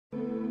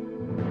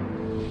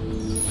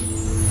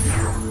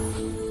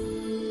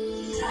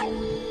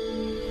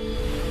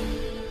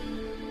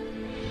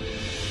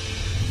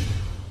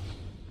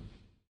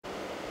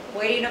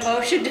Waiting a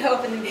motion to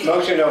open the meeting.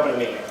 Motion to open the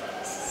meeting.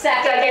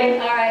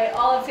 Second. All right,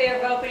 all in favor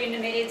of opening the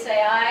meeting,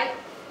 say aye.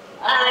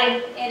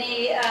 Aye.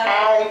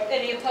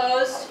 Any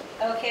opposed?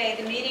 Okay,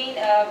 the meeting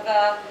of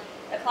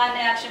the Climate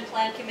Action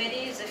Plan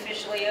Committee is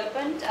officially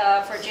opened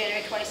for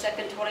January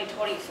 22nd,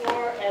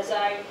 2024. As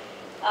I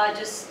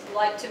just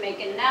like to make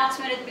an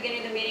announcement at the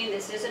beginning of the meeting,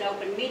 this is an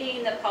open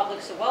meeting. The public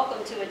is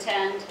welcome to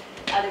attend.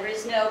 There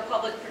is no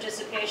public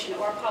participation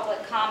or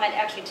public comment.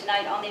 Actually,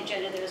 tonight on the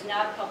agenda, there is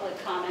not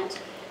public comment,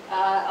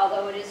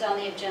 although it is on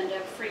the agenda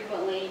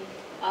frequently.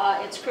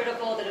 It's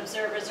critical that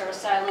observers are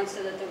silent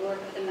so that the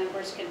work of the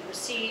members can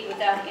proceed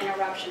without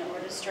interruption or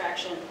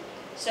distraction.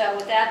 So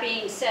with that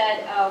being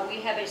said,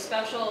 we have a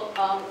special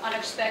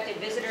unexpected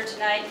visitor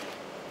tonight,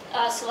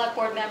 Select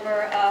Board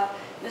member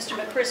Mr.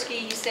 McCrisky.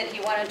 He said he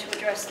wanted to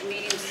address the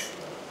meeting.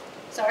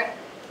 Sorry?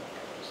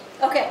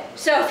 Okay,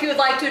 so if you would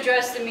like to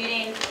address the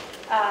meeting,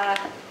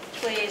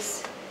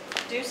 please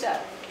do so.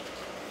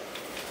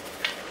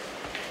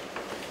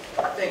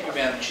 Thank you,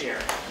 Madam Chair.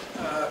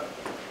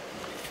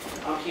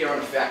 I'm here on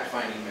a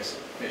fact-finding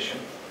mission,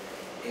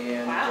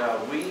 and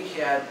wow. We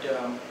had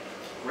a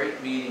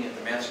great meeting at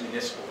the Mass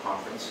Municipal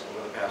Conference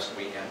over the past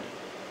weekend.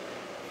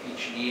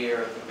 Each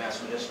year, the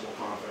Mass Municipal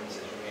Conference,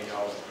 as you may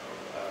know,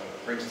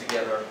 brings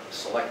together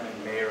selectmen,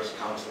 mayors,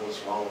 councilors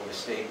from all over the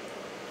state,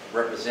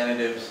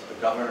 representatives, the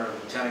governor,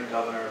 lieutenant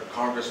governor,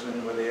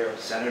 congressmen were there,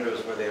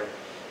 senators were there,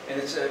 and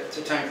it's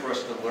a time for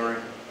us to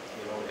learn,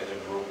 as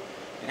a group,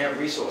 and have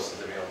resources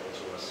available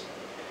to us.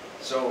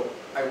 So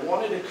I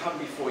wanted to come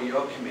before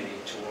your committee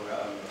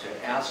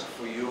to ask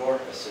for your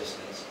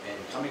assistance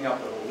in coming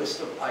up with a list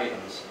of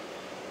items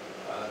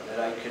that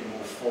I can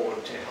move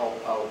forward to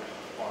help out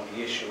on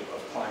the issue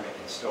of climate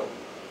in Stoughton.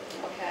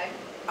 Okay.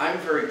 I'm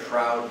very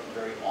proud,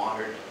 very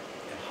honored,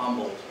 and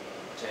humbled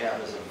to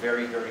have as a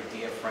very, very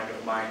dear friend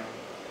of mine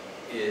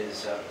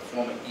is the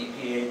former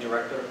EPA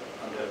director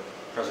under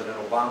President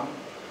Obama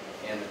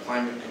and the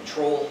climate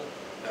control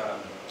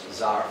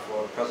czar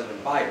for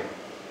President Biden.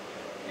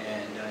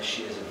 And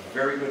she is a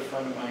very good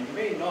friend of mine. You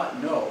may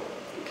not know.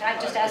 Can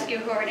I just ask you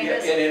who her name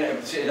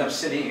is? And I'm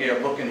sitting here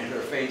looking at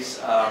her face.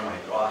 Oh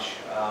my gosh.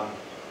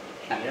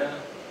 Gina?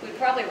 We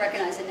probably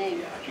recognize the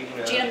name.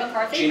 Yeah, Gina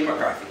McCarthy? Gina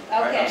McCarthy.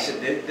 Okay.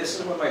 Right? This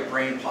is where my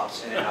brain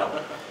pops in and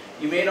out.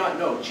 You may not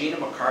know, Gina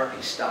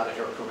McCarthy started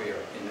her career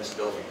in this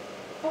building.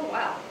 Oh,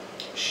 wow.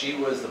 She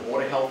was the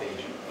Board of Health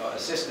agent,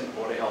 assistant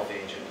Board of Health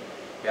agent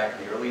back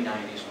in the early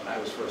 90s when I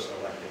was first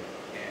elected.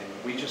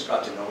 And we just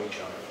got to know each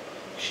other.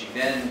 She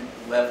then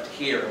left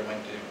here and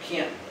went to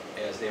Canton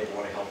as their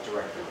Board of Health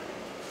director.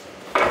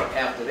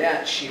 After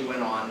that, she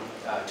went on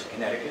to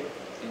Connecticut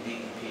in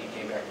DEP,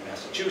 came back to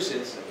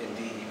Massachusetts in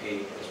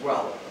DEP as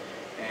well,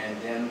 and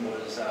then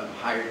was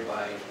hired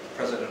by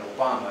President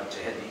Obama to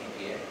head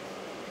the EPA.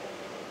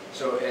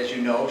 So as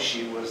you know,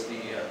 she was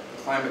the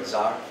climate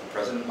czar for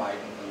President Biden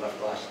and left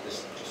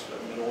just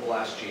the middle of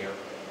last year,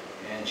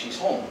 and she's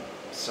home.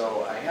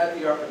 So I had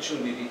the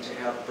opportunity to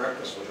have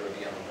breakfast with her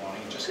the other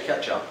morning, just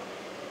catch up.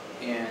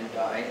 And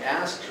I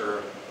asked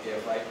her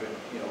if I could,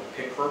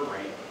 pick her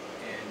brain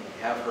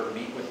and have her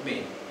meet with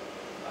me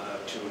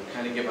to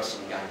kind of give us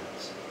some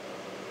guidance.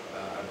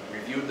 I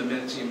reviewed the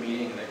minutes of your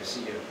meeting, and I can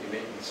see you're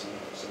making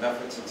some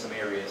efforts in some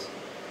areas.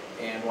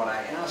 And when I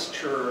asked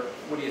her,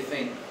 what do you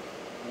think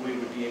we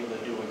would be able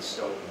to do in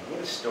Stoughton? What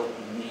does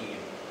Stoughton need?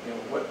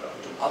 What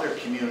do other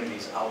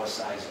communities our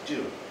size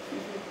do?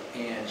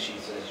 And she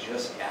says,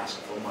 just ask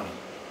for money.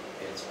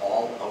 It's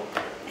all out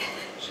there.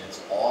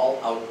 It's all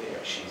out there.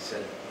 She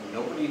said,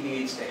 nobody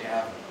needs to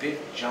have big,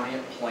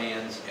 giant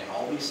plans and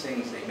all these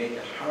things. They make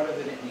it harder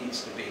than it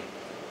needs to be.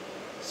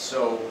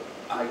 So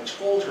I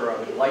told her I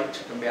would like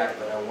to come back,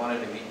 but I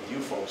wanted to meet with you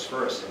folks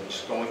first. And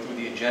just going through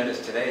the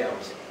agendas today, I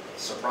was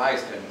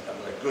surprised, and I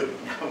was like, good,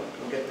 now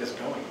we'll get this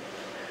going.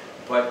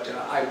 But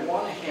I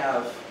want to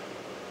have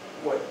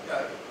what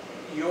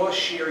you're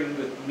sharing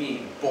with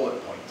me,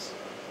 bullet points,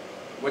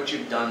 what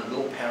you've done,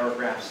 little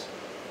paragraphs,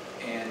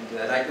 and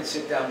that I could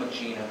sit down with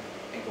Gina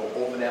and go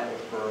over that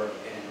with her,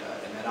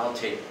 and then I'll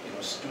take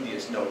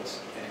studious notes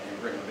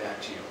and bring them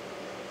back to you.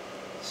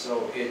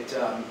 So it,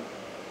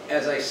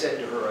 as I said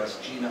to her, as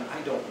Gina,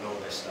 I don't know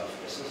this stuff.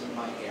 This isn't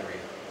my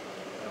area,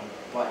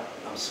 but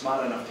I'm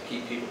smart enough to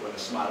keep people that are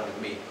smarter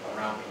than me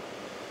around me.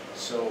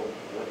 So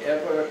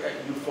whatever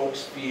you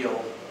folks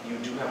feel, you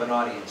do have an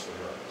audience with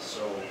her.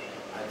 So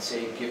I'd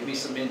say give me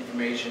some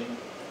information,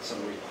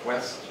 some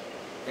requests,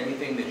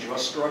 anything that you're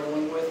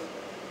struggling with.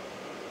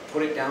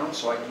 Put it down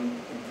so I can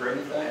bring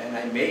it there, and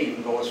I may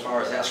even go as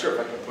far as ask her if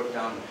I can put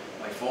down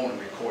my phone and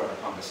record a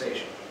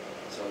conversation,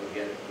 so we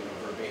get it,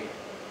 verbatim.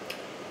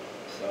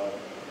 So,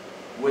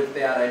 with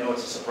that, I know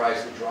it's a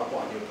surprise to drop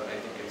on you, but I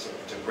think it's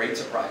a great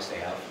surprise to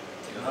have.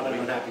 Not an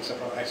unhappy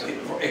surprise.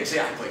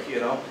 Exactly.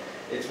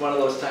 It's one of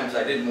those times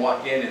I didn't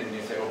walk in and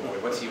you say, oh boy,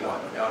 what's he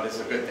want? No, this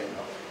is a good thing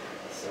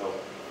though.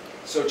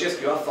 So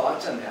just your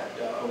thoughts on that,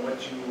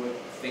 what you would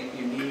think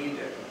you need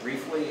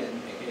briefly,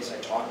 in case I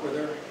talk with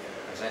her.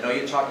 Because I know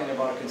you're talking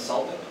about a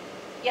consultant.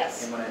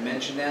 Yes. And when I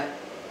mentioned that,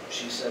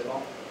 she said,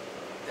 well,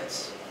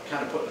 that's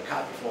kind of putting the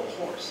cart before the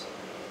horse.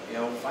 You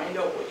know, find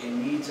out what your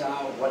needs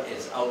are, what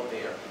is out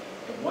there.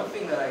 And one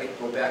thing that I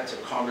go back to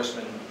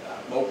Congressman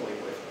Moakley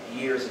with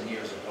years and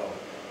years ago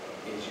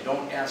is you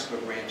don't ask for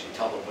grants, you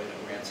tell them where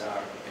the grants are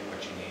and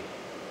what you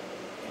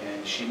need.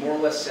 And she more or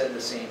less said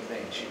the same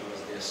thing. She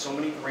goes, there's so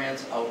many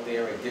grants out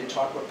there. I did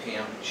talk with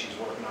Pam, she's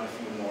working on a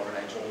few more, and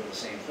I told her the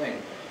same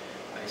thing.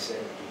 I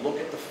said, look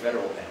at the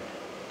federal end,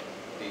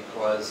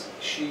 because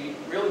she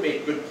really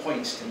made good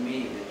points to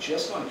me that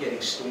just on getting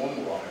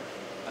stormwater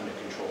under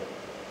control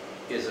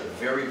is a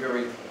very,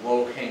 very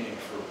low-hanging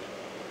fruit.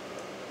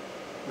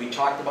 We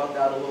talked about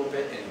that a little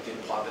bit, and it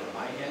did pop into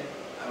my head.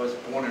 I was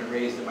born and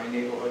raised in my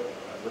neighborhood.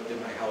 I've lived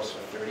in my house for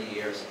 30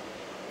 years.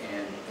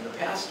 And in the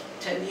past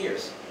 10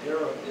 years,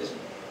 there's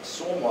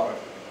stormwater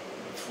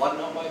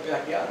flooding out my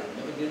backyard. It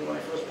never did when I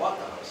first bought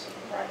the house.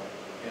 Right.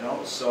 You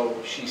know, so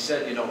she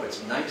said, you know,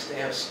 it's nice to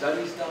have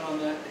studies done on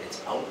that.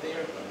 It's out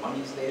there, the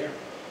money's there.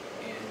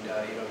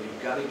 And, you know,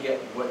 you've got to get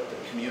what the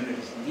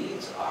community's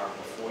needs are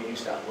before you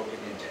start looking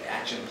into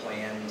action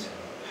plans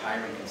and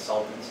hiring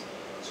consultants.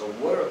 So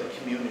what are the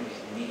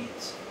community's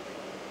needs?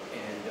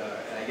 And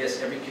I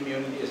guess every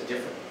community is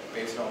different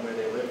based on where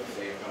they live. If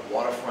they've got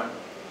waterfront,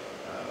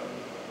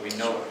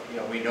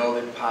 we know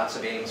that parts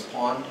of Ames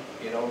Pond,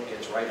 you know,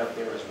 gets right up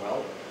there as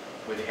well.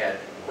 We've had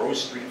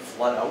Rose Street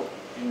flood out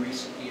in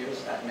recent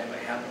years. That never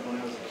happened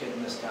when I was a kid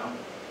in this town.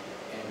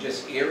 And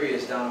just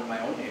areas down in my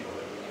own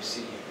neighborhood where you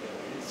see, you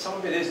know, some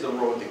of it is the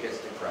road that gets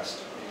depressed.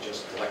 It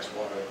just collects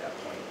water at that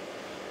point.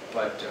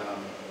 But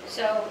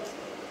So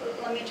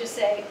let me just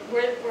say,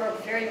 we're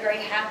very, very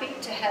happy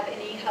to have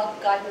any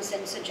help, guidance,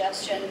 and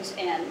suggestions,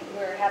 and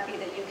we're happy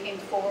that you came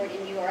forward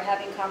and you are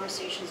having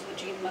conversations with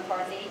Gina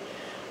McCarthy.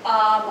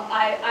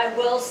 I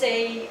will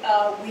say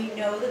we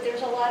know that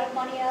there's a lot of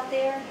money out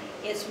there.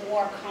 It's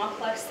more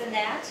complex than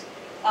that,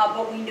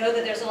 but we know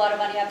that there's a lot of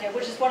money out there,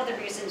 which is one of the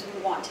reasons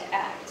we want to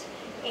act.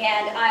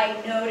 And I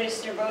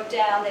noticed and wrote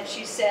down that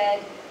she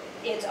said,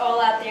 it's all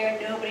out there,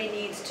 nobody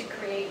needs to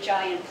create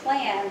giant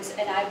plans,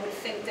 and I would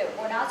think that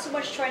we're not so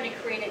much trying to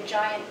create a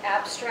giant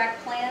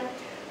abstract plan,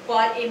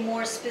 but a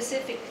more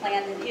specific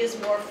plan that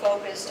is more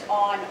focused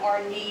on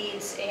our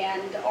needs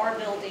and our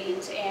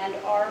buildings and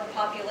our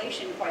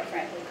population, quite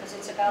frankly, because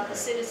it's about the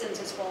citizens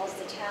as well as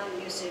the town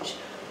usage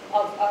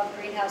of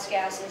greenhouse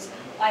gases.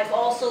 I've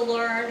also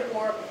learned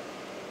or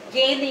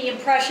gained the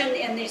impression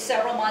in the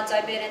several months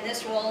I've been in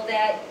this role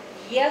that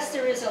yes,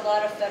 there is a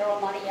lot of federal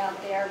money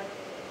out there.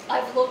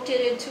 I've looked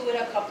into it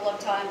a couple of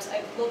times.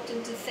 I've looked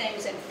into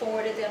things and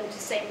forwarded them to,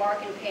 say,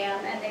 Mark and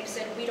Pam, and they've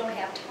said, we don't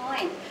have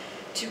time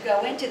to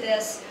go into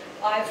this.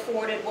 I've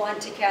forwarded one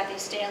to Kathy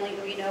Stanley,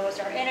 who you know is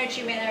our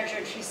energy manager,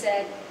 and she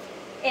said,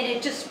 and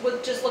it just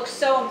looks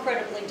so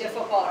incredibly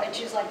difficult, and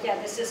she's like, yeah,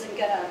 this isn't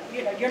gonna,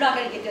 you know, you're not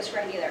gonna get this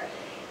grant either.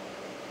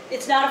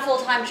 It's not a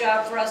full-time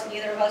job for us,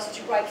 neither of us,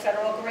 to write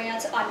federal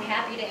grants. I'm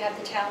happy to have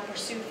the town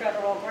pursue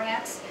federal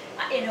grants,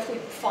 and if we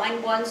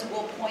find ones,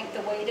 we'll point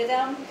the way to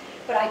them.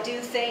 But I do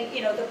think,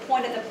 you know, the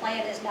point of the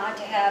plan is not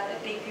to have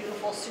a big,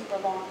 beautiful, super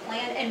long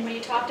plan. And when you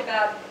talked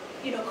about,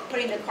 you know,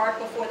 putting the cart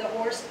before the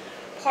horse,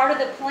 part of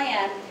the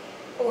plan,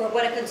 or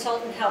what a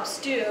consultant helps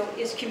do,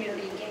 is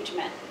community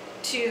engagement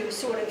to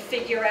sort of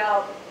figure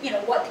out, you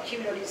know, what the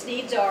community's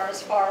needs are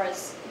as far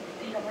as,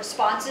 you know,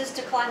 responses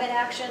to climate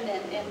action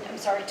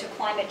to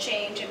climate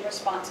change and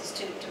responses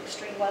to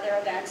extreme weather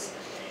events.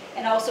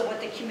 And also what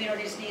the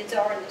community's needs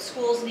are and the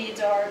school's needs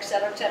are, et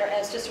cetera,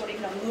 as to sort of,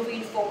 you know,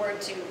 moving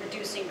forward to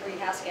reducing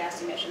greenhouse gas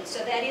emissions. So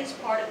that is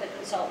part of the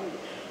consultant.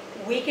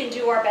 We can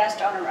do our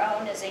best on our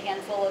own as a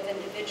handful of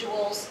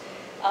individuals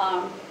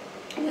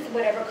with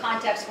whatever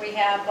context we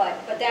have,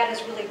 but that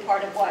is really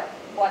part of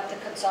what the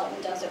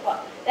consultant does as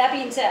well. That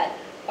being said,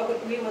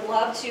 we would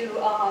love to,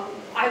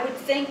 I would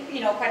think,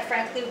 you know, quite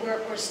frankly,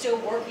 we're still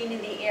working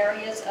in the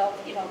areas of,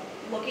 you know,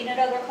 looking at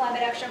other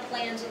climate action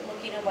plans, and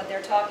looking at what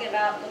they're talking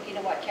about, looking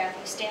at what Kathy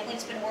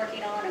Stanley's been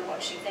working on and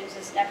what she thinks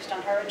is next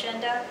on her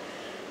agenda.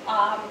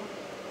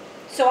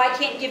 So I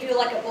can't give you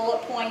like a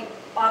bullet point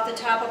off the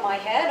top of my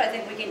head. I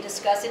think we can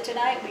discuss it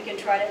tonight. We can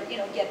try to, you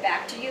know, get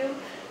back to you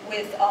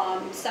with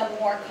some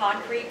more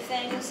concrete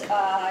things.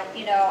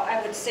 You know, I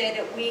would say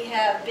that we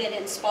have been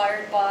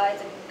inspired by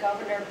the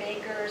Governor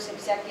Baker's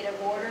executive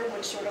order,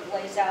 which sort of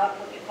lays out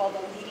what we call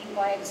the leading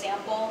by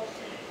example.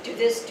 Do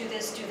this, do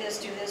this, do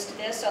this, do this, do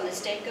this on the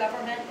state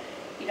government.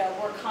 You know,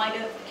 we're kind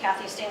of,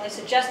 Kathy Stanley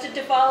suggested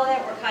to follow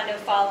that. We're kind of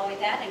following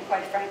that, and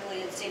quite frankly,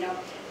 it's, you know,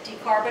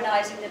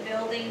 decarbonizing the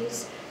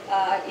buildings,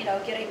 you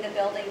know, getting the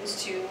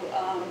buildings to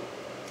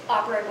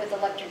operate with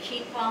electric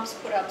heat pumps,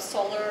 put up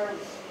solar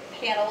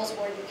panels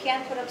where you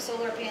can put up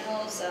solar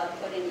panels,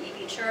 put in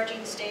EV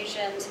charging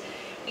stations,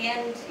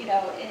 and, you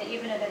know,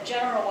 even in a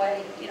general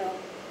way, you know,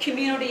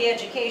 community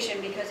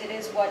education, because it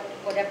is what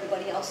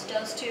everybody else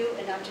does too,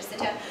 and not just the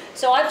town.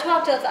 So I've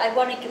talked to, I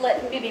want to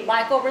let maybe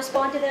Michael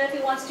respond to that if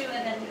he wants to,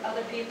 and then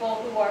other people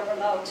who are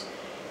remote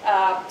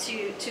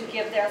to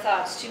give their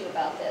thoughts too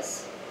about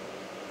this.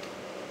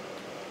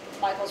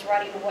 Michael's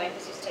running away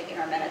because he's taking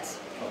our minutes.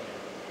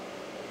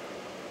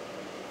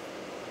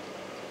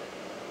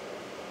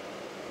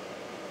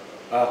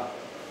 Okay.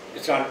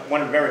 it's on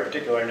one very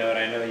particular note.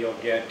 I know you'll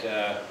get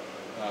a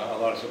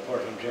lot of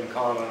support from Jim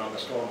Conlon on the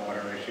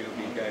stormwater issue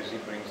because he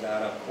brings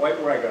that up quite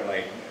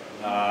regularly.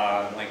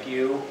 Like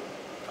you,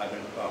 I've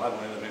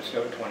only lived in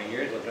Stoughton 20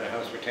 years, lived in a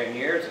house for 10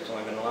 years. It's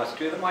only been the last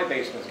 2 that my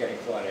basement's getting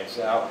flooded.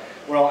 So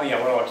we're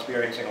all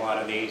experiencing a lot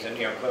of these, and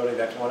clearly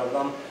that's one of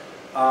them.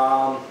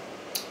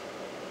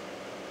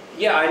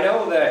 Yeah, I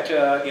know that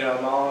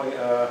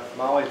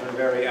Molly's been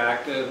very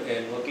active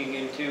in looking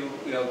into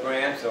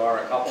grants. There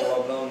are a couple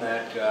of them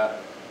that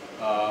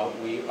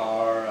we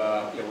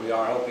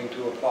are hoping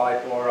to apply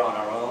for on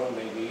our own.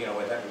 Maybe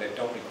that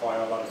don't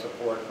require a lot of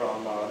support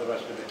from the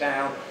rest of the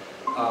town.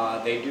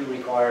 They do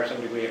require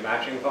some degree of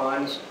matching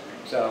funds.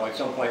 So at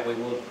some point we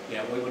will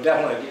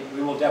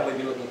definitely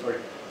be looking for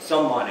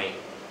some money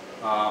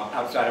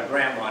outside of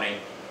grant money.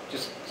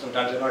 Just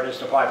sometimes in order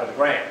to apply for the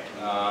grant,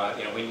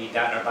 we need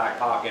that in our back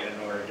pocket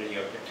in order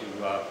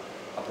to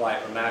apply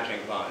for matching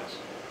funds.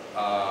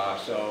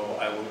 So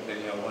I would,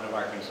 one of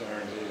our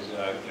concerns is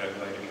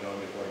going to be going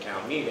before a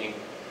town meeting,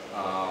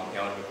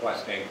 and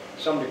requesting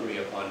some degree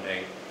of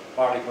funding,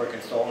 partly for a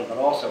consultant, but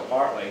also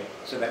partly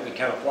so that we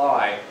can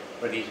apply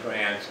for these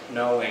grants,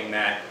 knowing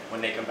that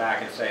when they come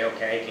back and say,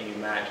 okay, can you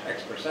match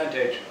X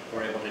percentage,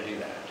 we're able to do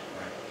that.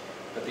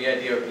 But the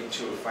idea would be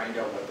to find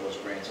out what those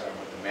grants are,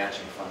 what the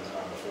matching funds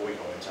are before we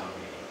go to town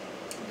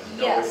meeting.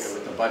 Yes.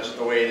 With the budget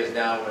the way it is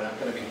now, we're not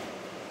going to be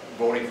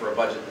voting for a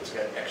budget that's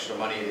got extra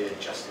money in it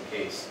just in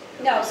case.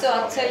 No, so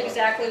I'll tell you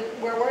exactly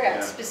where we're at.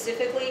 Yeah.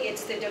 Specifically,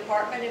 it's the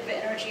Department of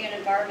Energy and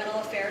Environmental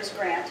Affairs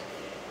grant,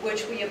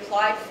 which we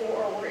applied for,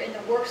 or were in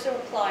the works of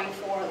applying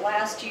for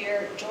last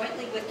year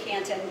jointly with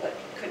Canton, but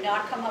could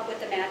not come up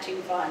with the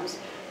matching funds.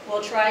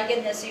 We'll try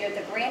again this year.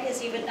 The grant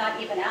is not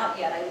even out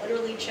yet. I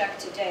literally checked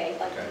today,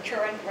 like the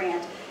current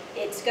grant.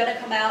 It's going to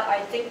come out,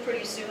 I think,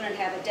 pretty soon and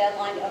have a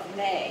deadline of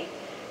May.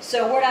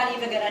 So we're not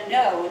even going to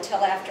know until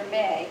after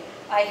May.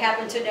 I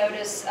happen to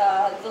notice,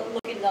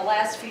 look in the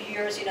last few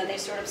years, they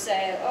sort of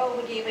say, oh,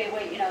 we gave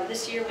away,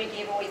 this year we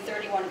gave away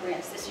 31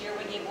 grants. This year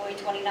we gave away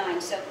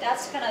 29. So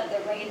that's kind of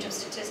the range of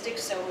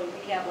statistics. So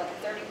we have like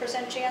a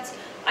 30% chance.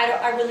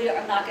 I really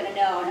am not going to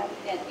know.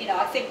 And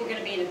I think we're going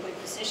to be in a good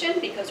position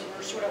because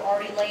we're sort of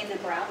already laying the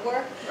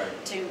groundwork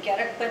to get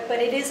it.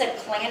 But it is a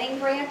planning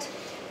grant.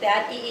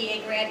 That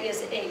EEA grant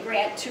is a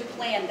grant to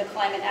plan the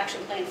climate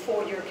action plan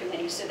for your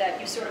committee so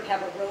that you sort of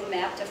have a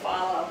roadmap to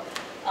follow.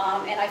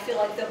 And I feel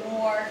like the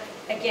more,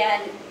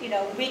 again,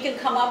 we can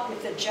come up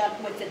with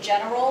the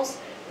generals,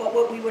 but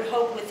what we would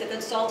hope with the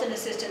consultant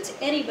assistance,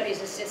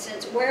 anybody's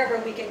assistance, wherever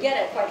we can get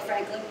it, quite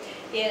frankly,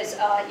 is,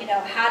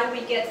 how do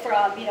we get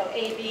from,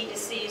 A, B to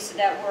C so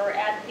that we're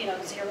at,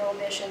 0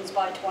 emissions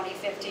by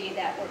 2050,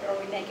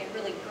 or we make a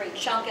really great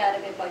chunk out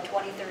of it by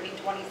 2030,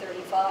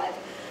 2035.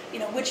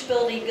 Which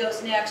building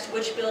goes next,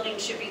 which building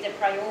should be the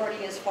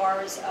priority as far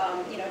as,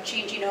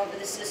 changing over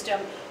the system.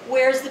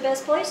 Where's the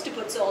best place to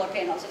put solar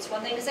panels? It's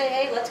one thing to say,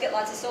 hey, let's get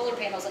lots of solar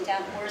panels in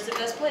town. Where's the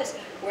best place?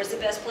 Where's the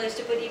best place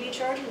to put EV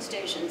charging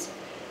stations?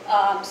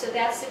 So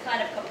that's the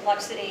kind of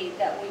complexity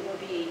that we will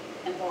be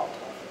involved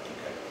with.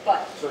 Okay.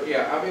 But so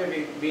yeah, I'm going to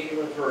be meeting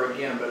with her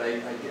again, but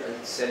I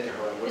said to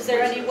her, I is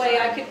there any way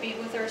I could meet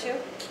with her too?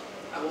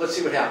 Let's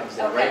see what happens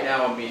there. Okay. Right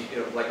now,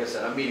 like I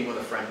said, I'm meeting with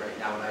a friend right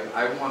now, and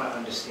I want to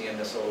understand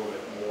this a little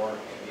bit more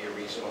and be a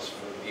resource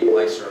for the people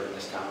I serve in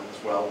this town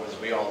as well, as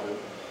we all do.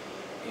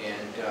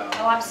 And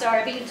oh, I'm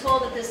sorry. Being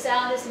told that the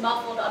sound is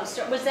muffled. I'm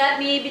sorry. Was that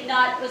me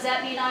not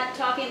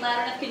talking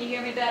loud enough? Can you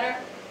hear me better?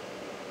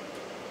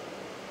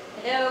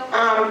 Hello.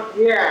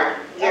 Yeah.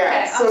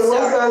 Okay, so it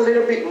was sorry. a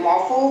little bit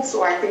muffled,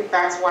 so I think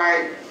that's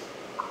why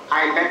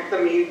I left the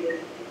meeting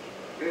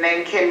and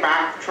then came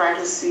back trying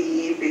to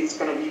see if it's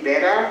going to be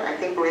better. I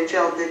think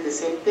Rachel did the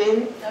same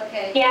thing.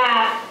 Okay.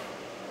 Yeah.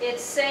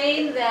 It's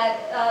saying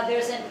that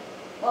there's an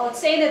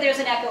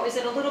echo. Is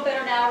it a little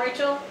better now,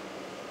 Rachel?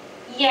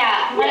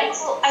 Yeah, Yes.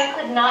 Michael, I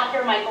could not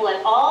hear Michael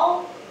at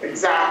all,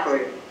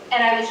 Exactly.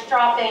 and I was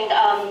dropping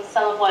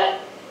some of what.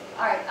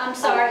 All right, I'm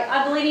sorry.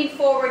 I'm leaning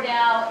forward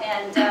now,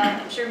 and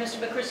I'm sure Mr.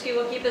 McCrisky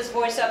will keep his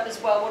voice up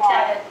as well. We'll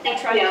try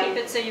to keep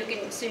it so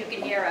you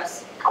can hear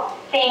us.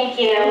 Thank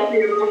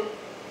you.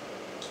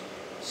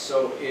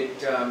 so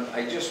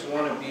I just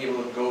want to be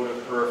able to go to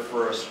her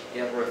first,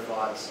 get her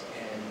thoughts,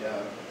 and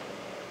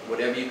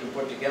whatever you can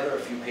put together, a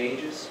few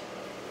pages,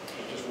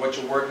 just what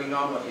you're working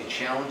on, what your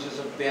challenges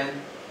have been,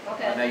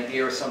 Okay. an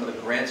idea of some of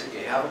the grants that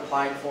you have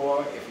applied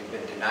for, if you've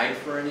been denied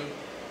for any,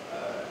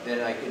 then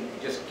I can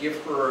just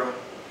give her,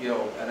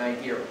 an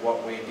idea of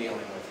what we're dealing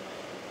with.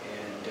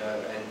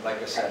 And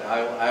like I said,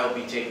 I'll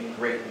be taking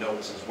great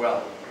notes as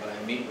well when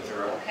I meet with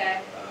her. Okay.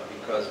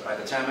 Because by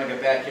the time I get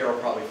back here, I'll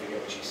probably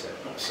forget what she said.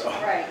 So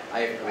Right. I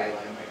have to rely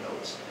on my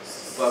notes.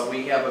 But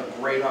we have a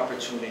great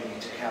opportunity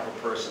to have a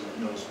person that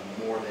knows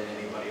more than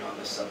anybody on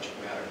this subject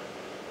matter.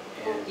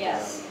 And,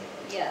 Yes.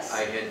 Yes.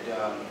 I had,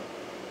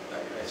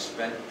 I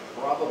spent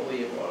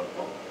probably about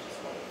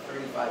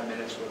 35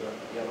 minutes with her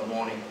the other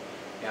morning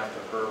after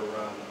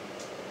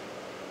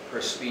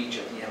her speech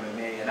at the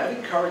MMA. And I'd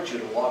encourage you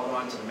to log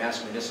on to the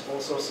Mass Municipal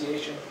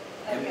Association,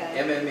 Okay.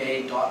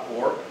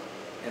 MMA.org,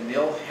 and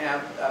they'll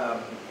have,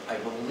 I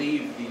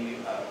believe, the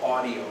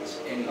audios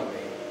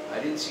anyway. I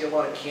didn't see a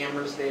lot of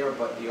cameras there,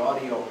 but the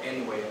audio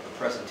anyway of the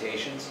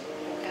presentations.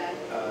 Okay.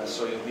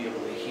 So you'll be able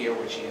to hear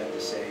what she had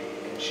to say,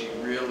 and she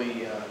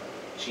really,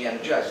 she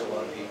energized a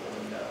lot of people,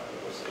 and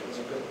it was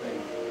a good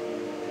thing.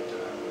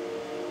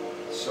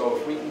 So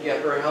if we can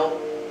get her help,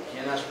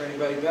 can't ask for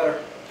anybody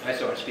better. I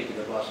saw her speak at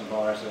the Boston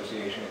Bar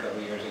Association a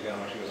couple of years ago,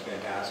 and she was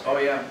fantastic. Oh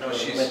yeah, no,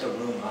 She she's lit the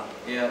room up.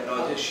 yeah,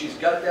 no, she's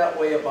got that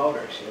way about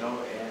her, you know,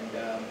 and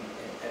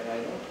I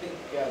don't think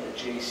the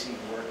JC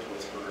worked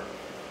with her,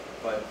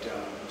 but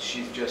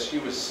she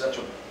was such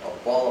a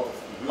ball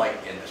of light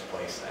in this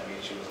place. I mean,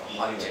 she was a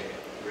hot ticket,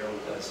 really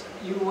was.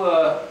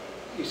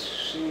 You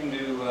seem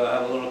to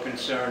have a little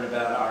concern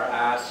about our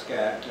ask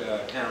at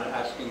town,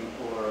 asking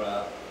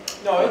for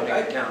funding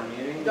at town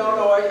meeting?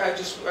 No,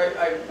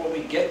 when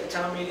we get the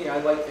town meeting, I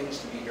like things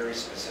to be very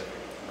specific,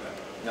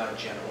 not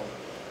general.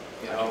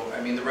 You know,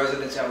 I mean, the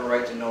residents have a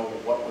right to know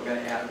what we're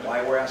going to ask,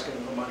 why we're asking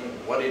for money,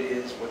 what it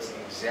is, what's the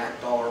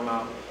exact dollar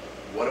amount,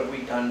 what have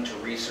we done to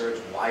research,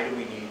 why do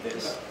we need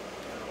this,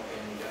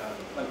 you know,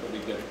 and That would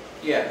be good.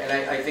 yeah,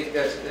 and I think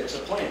it's a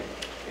plan,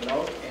 you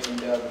know, and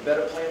the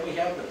better plan we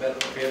have, the better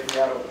prepared we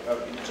are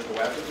to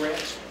go after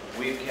grants.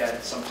 We've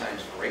had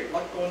sometimes great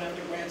luck going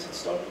after grants in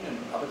Stoughton, and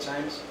other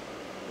times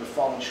we've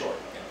fallen short.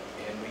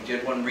 And we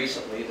did one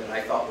recently that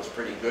I thought was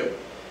pretty good,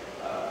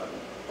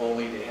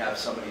 only to have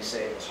somebody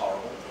say it was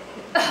horrible.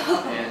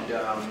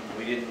 And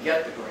we didn't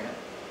get the grant.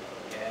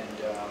 And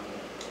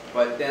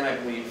but then I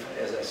believe,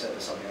 as I said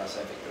to somebody else,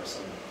 I think there was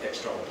some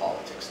external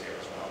politics there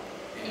as well.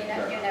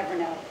 And, You never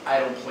know. I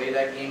don't play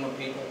that game with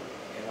people,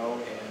 you know,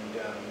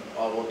 and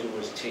all we'll do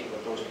is take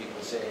what those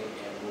people say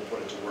and we'll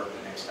put it to work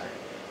the next time.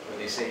 When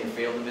they say you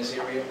failed in this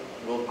area,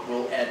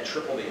 we'll add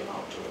triple the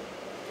amount to it,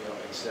 you know,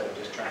 instead of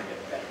just trying to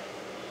get better.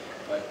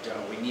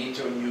 But we need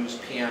to use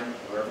PM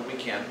wherever we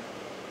can.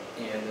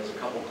 And there's a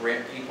couple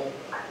grant people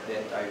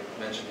that I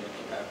mentioned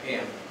to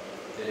Pam,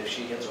 that if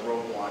she hits a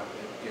roadblock,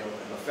 that, you know,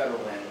 in the federal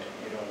end,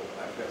 you know,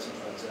 I've got some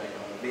friends that I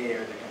know there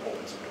that can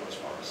open some doors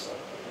for us. So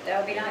That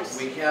would be nice.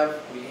 we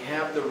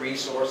have the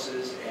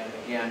resources, and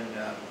again,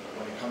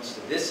 when it comes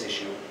to this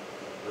issue,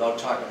 without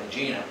talking to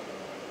Gina,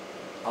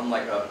 I'm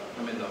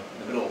in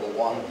the middle of the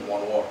water with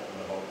one oar in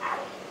the boat,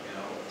 you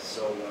know.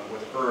 So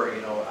with her,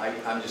 you know,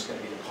 I'm just going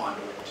to be the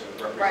conduit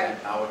to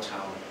represent our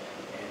town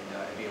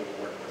and be able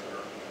to work with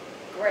her.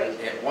 Great.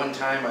 At one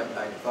time,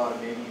 I thought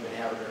of maybe even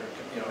having her,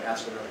 you know,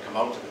 asking her to come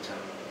out to the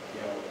town,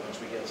 you know,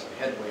 once we get some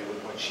headway with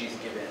what she's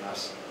given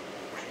us.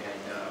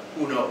 And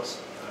who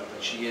knows?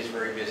 But she is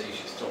very busy.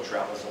 She still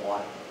travels a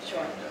lot. Sure.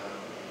 And,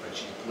 but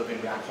she's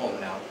living back home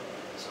now,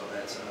 so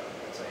that's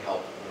a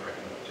help where I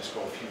can just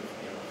go a few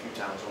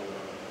towns over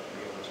and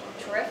be able to talk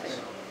to her. Terrific.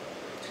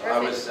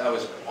 So I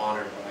was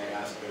honored when I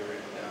asked her,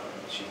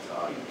 and she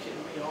thought, "Oh, you kidding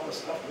me? All the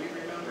stuff we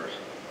remember."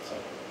 So,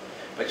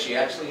 but she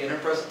actually, in her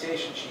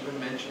presentation, she even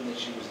mentioned that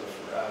she was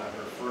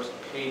her first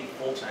paid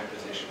full-time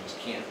position was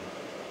Canton,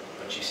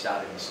 but she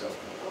started in Stoughton.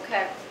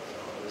 Okay. So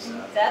it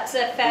was, That's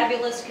a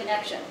fabulous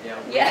connection.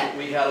 Yeah,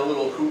 we had a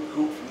little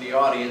hoot from the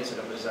audience, and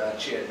it was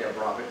Chair Deb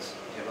Roberts.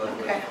 You know,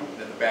 there was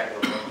hooting in the back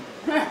of the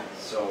room.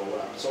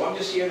 So I'm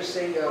just here to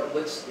say,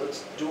 let's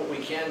do what we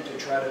can to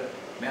try to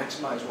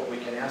maximize what we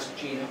can. Ask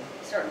Gina.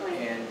 Certainly.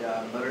 And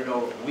let her know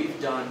what we've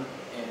done,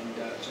 and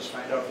just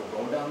find out if we're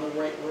going down the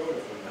right road.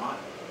 If we're not,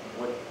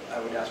 what I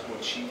would ask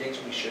what she thinks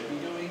we should be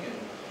doing, and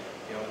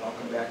you know, and I'll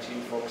come back to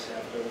you folks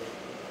after.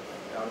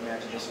 I would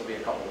imagine this will be a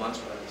couple months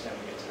by the time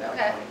we get to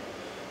that point.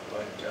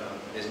 But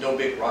there's no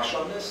big rush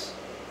on this.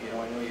 You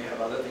know, I know you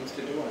have other things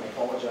to do, and I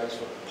apologize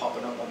for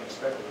popping up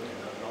unexpectedly.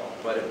 Not at all.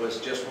 But it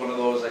was just one of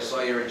those. I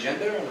saw your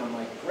agenda, and I'm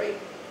like, great.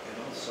 You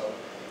know, so.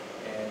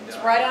 And, It's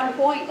right on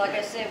point. Like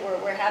I said,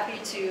 we're happy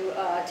to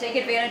take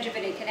advantage of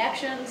any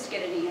connections,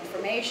 get any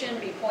information,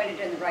 be pointed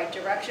in the right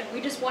direction.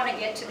 We just want to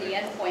get to the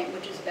end point,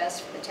 which is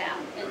best for the town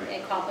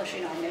in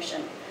accomplishing our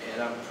mission.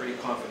 And I'm pretty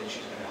confident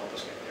she's going to help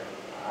us get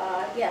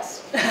there.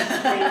 Yes.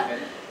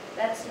 And,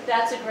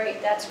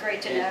 That's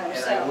great to know. And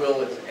So. I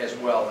will as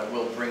well. I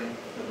will bring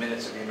the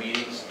minutes of your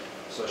meetings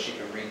so she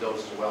can read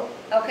those as well.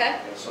 Okay.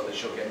 So that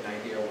she'll get an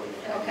idea of what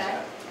your county's Okay.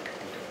 at.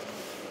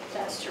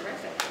 That's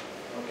terrific.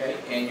 Okay,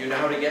 and you know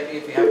how to get me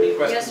if you have any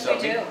questions Yes, we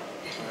of me. do. All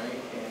right,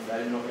 and I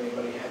didn't know if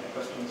anybody had any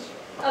questions.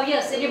 Oh,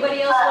 yes.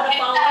 Anybody else want to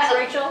follow up,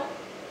 Rachel?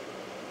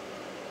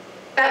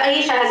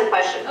 Aisha has a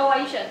question. Oh,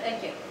 Aisha,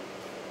 thank you.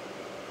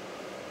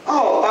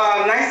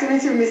 Oh, nice to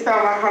meet you, Mr.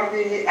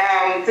 Mahabi.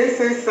 This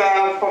is,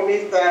 for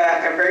me,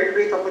 a very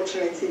great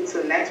opportunity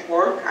to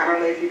network. I don't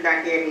know if you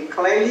can hear me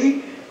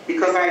clearly,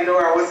 because I know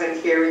I wasn't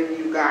hearing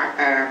you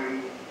guys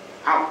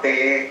out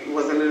there. It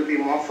was a little bit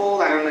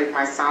muffled. I don't know if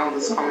my sound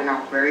is coming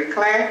out very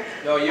clear.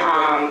 No, you're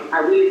I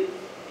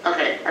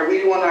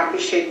really want to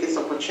appreciate this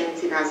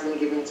opportunity that has been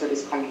given to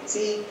this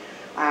committee.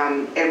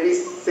 Ever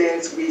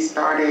since we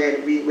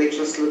started, we were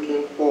just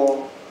looking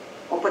for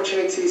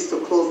opportunities to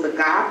close the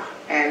gap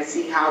and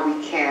see how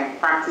we can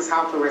practice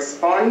how to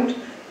respond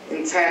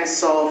in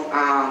terms of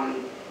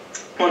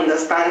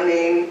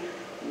understanding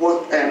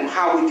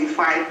how we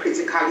define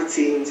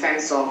criticality in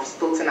terms of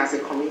Stoughton as a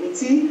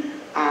community.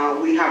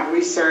 We have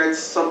research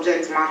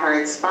subject matter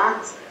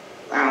experts.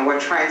 We're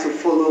trying to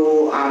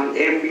follow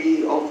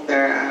every of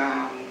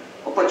the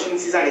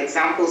opportunities and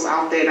examples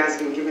out there that's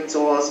been given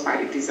to us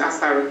by the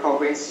Disaster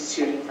Recovery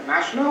Institute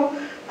International.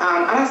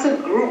 And as a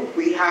group,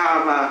 we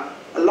have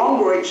a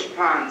long-range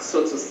plan,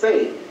 so to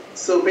say.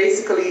 So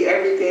basically,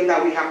 everything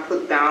that we have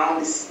put down,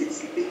 it's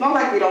not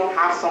like we don't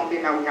have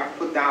something that we have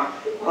put down,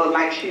 but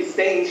like she's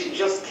saying, she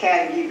just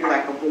can't give you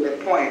like a bullet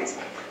point.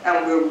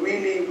 And we're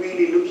really,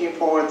 really looking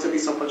forward to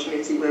this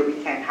opportunity where we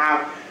can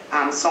have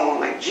someone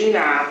like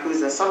Gina,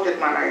 who's a subject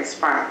matter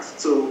expert,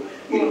 to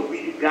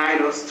really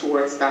guide us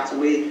towards that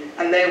way.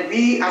 And then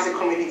we, as a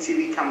community,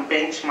 we can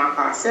benchmark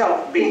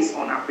ourselves based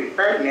on our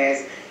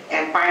preparedness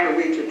and find a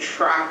way to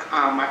track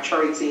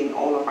maturity in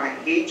all of our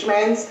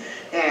engagements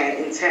and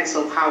in terms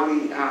of how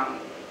we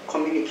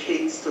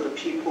communicate to the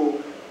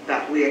people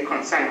that we are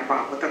concerned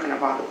about. We're talking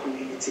about the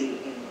community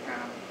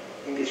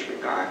in this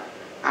regard.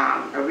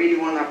 I really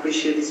want to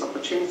appreciate this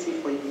opportunity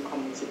for you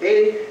coming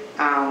today.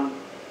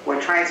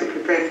 We're trying to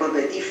prepare for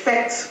the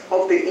effects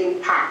of the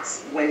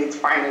impacts when it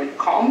finally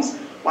comes.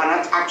 We're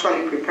not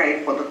actually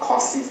preparing for the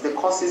causes. The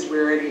causes, we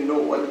already know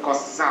what the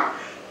causes are.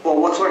 But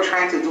what we're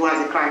trying to do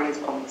as a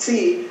climate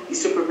committee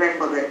is to prepare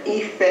for the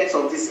effects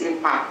of this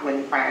impact when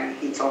it finally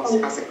hits us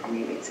as a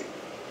community.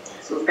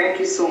 So thank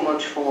you so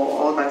much for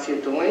all that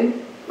you're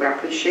doing. We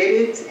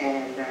appreciate it,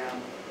 and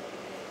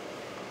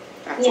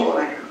that's all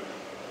I have.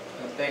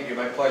 Thank you.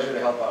 My pleasure to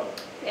help out.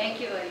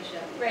 Thank you,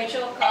 Aisha.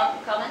 Rachel,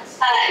 comments?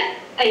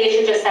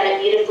 Aisha just said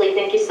it beautifully.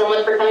 Thank you so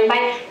much for coming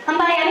by. Come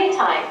by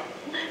anytime.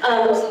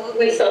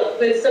 With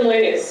similar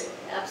news.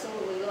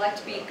 Absolutely. We like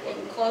to be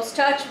in close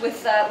touch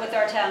with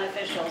our town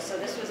officials, so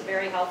this was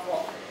very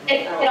helpful.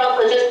 It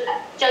also,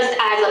 just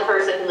as a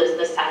person who lives in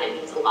this town, it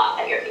means a lot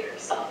that you're here,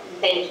 so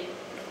thank you.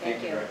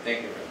 Thank you very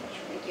much.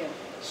 Thank you.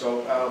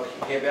 So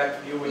I'll hear back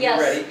from you when Yes,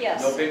 you're ready.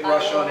 yes. No big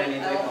rush on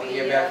anything. I'll I'll be,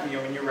 hear back from you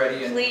when you're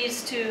ready. And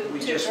pleased to we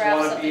just draft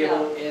want to be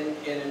something able,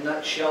 up. in a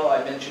nutshell,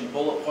 I mentioned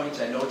bullet points.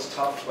 I know it's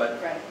tough,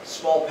 but Right.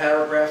 small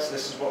paragraphs.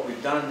 This is what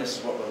we've done. This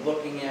is what we're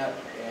looking at,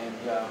 and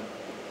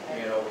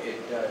you know,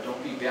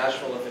 don't be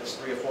bashful if it's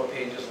 3 or 4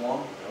 pages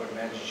long. I would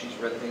imagine she's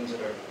read things that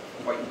are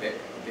quite big,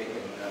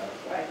 and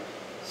Right.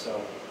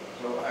 so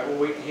I will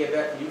wait to hear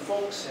back from you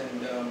folks,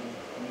 and I'm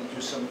going to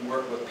do some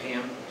work with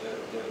Pam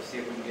to see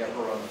if we can get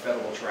her on the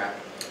federal track.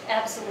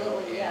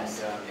 Absolutely, You know,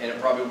 yes. And it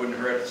probably wouldn't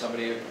hurt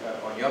somebody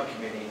on your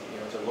committee,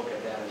 to look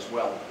at that as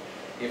well.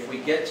 If we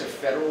get to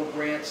federal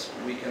grants,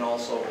 we can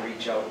also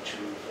reach out to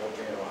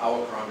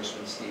our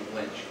Congressman Steve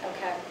Lynch.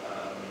 Okay.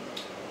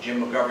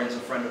 Jim McGovern's a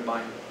friend of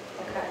mine.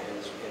 Okay.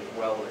 As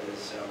well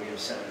as we have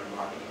Senator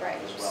Markey Right.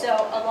 as well.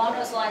 So along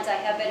those lines, I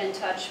have been in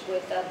touch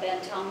with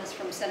Ben Thomas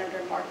from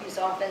Senator Markey's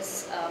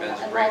office Ben's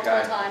a great multiple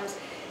guy. times,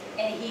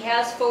 and he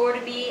has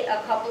forwarded me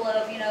a couple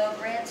of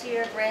grants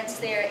here, grants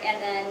there,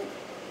 and then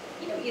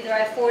either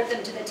I forward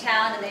them to the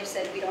town and they've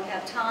said we don't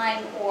have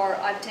time, or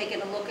I've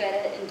taken a look at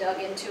it and dug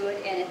into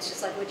it, and it's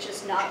just like it's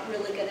just not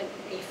really going to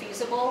be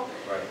feasible.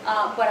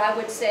 Right. But I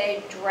would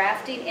say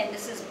drafting, and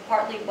this is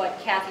partly what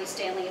Kathy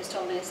Stanley has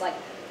told me, is like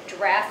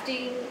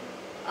drafting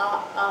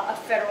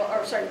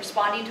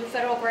responding to a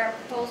federal grant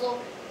proposal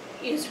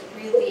is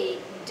really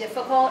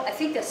difficult. I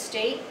think the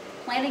state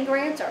planning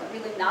grants are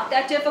really not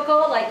that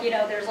difficult. Like,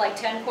 there's like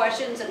 10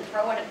 questions and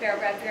throw in a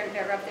paragraph here and a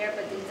paragraph there.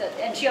 But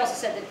and she also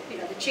said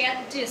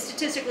that,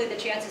 statistically, the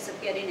chances of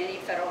getting any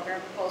federal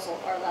grant proposal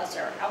are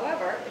lesser.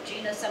 However,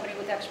 Gina, somebody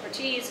with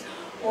expertise,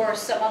 or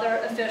some other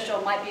official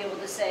might be able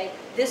to say,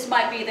 this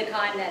might be the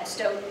kind that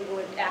Stoughton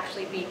would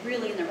actually be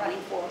really in the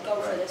running for.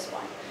 Go for this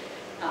one.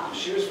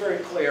 She was very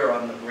clear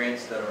on the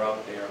grants that are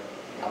out there,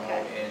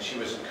 Okay. And she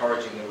was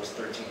encouraging. There was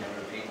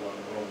 1,300 people in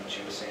the room, and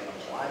she was saying,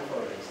 apply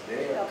for it, it's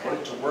there, Okay. put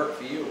it to work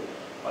for you.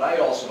 What I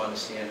also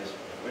understand is,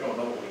 if we don't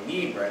know what we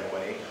need right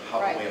away, how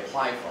can we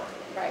apply for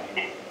it?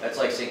 Right. That's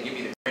like saying, give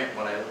me the grant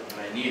when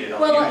I need it, I'll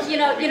Well, use it.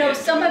 But we can't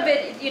some do of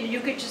that. it, you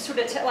could just sort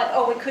of tell, like,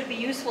 oh, it could be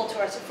useful to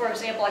us. For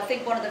example, I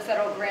think one of the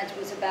federal grants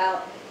was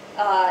about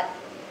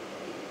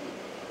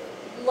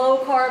low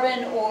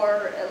carbon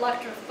or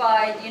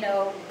electrified,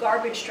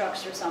 garbage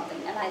trucks or something.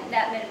 And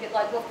that made it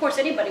like, well, of course,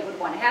 anybody would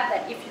want to have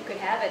that if you could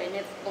have it and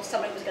if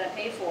somebody was going to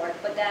pay for it.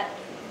 But that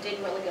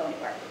didn't really go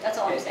anywhere. That's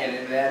all I'm saying.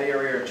 And in that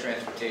area of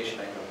transportation,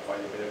 I know quite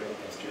a bit of it.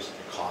 It's just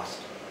the cost.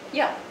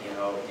 Yeah.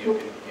 You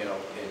can,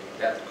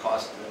 that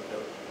cost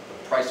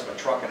the price of a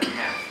truck and a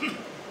half,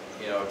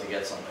 to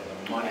get something.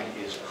 The money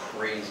is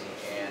crazy,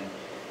 and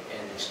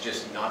it's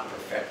just not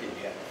perfected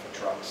yet for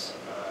trucks.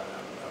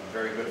 I'm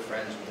very good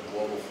friends with the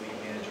global fleet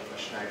manager for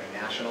Schneider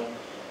National,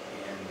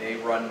 and they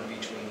run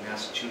between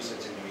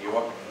Massachusetts and New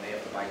York, and they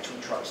have to buy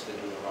 2 trucks to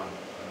do the run.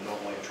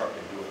 Normally a truck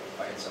can do it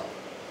by itself.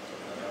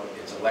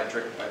 It's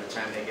electric. By the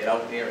time they get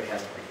out there, it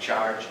has to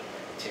recharge.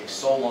 It takes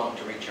so long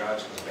to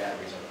recharge because the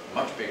batteries are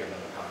much bigger than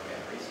the car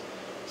batteries.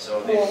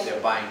 So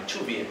they're buying 2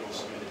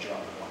 vehicles to do the job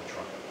of 1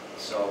 truck.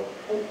 So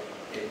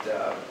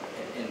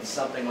in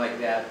something like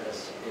that,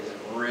 is it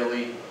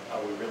really,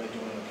 are we really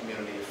doing the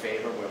community a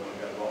favor where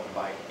we're going to go out and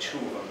buy 2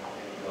 of them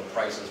and the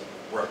price is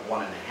worth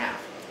 1.5?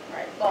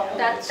 Right, well, You know,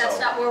 that's so-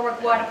 not where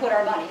we want to put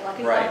our money. Like,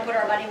 we want to Right. put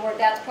our money where,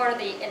 that's part of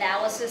the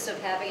analysis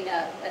of having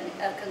a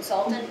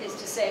consultant, is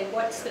to say,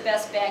 what's the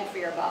best bang for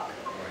your buck?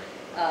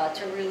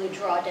 To really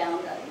draw down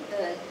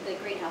the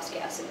greenhouse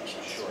gas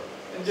emissions. Sure.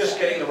 And just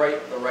getting the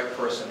right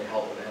person to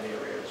help in that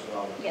area as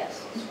well.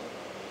 Yes.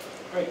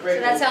 Right, great.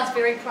 So that sounds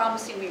very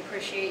promising. We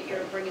appreciate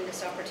your bringing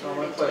this No, opportunity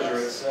my to pleasure.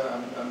 us.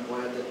 It's, I'm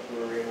glad that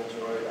we were able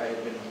to. I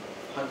had been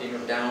hunting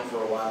her down for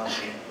a while.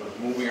 She was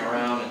moving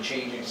around and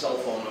changing cell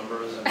phone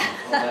numbers and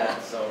all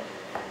that. So,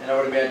 and I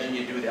would imagine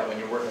you do that when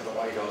you work at the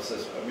White House.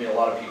 There's, I mean, a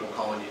lot of people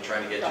calling you,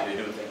 trying to get you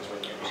to do things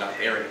when you're not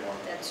there anymore.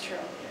 That's true.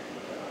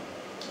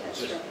 It's That's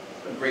just true.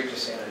 been great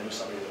just saying I knew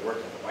somebody that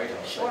worked at the White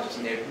House. Sure. I just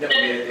never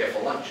made it there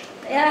for lunch.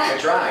 Yeah. I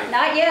tried.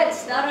 Not yet.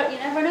 It's not. You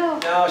never know.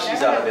 No,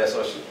 she's Never out know. of there.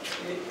 So she,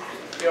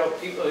 you know,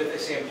 people, they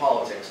say in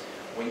politics,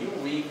 when you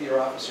leave the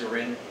office you're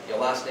in, your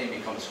last name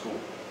becomes school.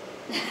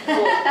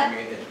 I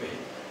mean,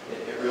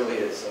 it really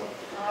is. So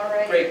All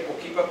right. great. We'll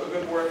keep up the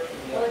good work.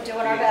 We're doing give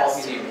our me a call if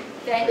best. you need me.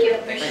 Thank you.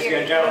 Thanks Appreciate again,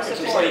 your gentlemen. It's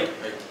support.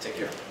 late. Great. Take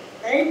care.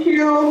 Thank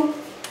you.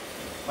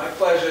 My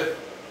pleasure.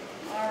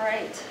 All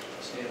right.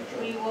 Stay in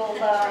the We truck. will Good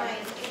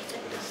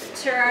to see you.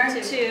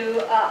 turn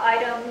to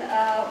item,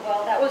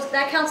 well,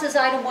 that counts as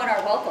item 1,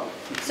 our welcome.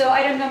 So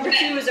item number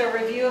 2 is a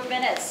review of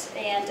minutes.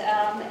 And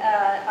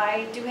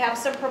I do have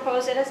some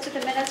proposed edits to the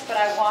minutes, but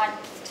I want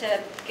to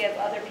give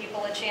other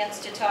people a chance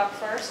to talk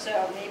first.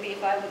 So maybe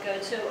if I would go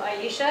to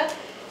Aisha.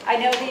 I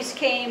know these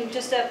came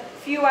just a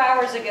few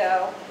hours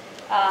ago.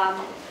 I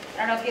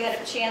don't know if you had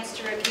a chance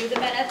to review the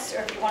minutes,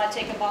 or if you want to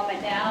take a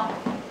moment now.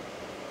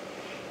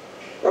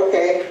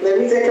 Okay, let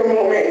me take a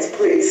moment,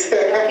 please.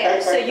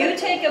 Okay, so you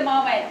take a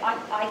moment.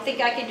 I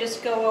think I can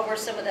just go over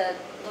some of the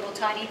little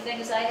tiny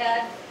things I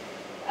had.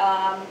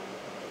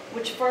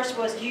 Which first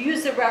was, you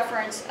used the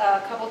reference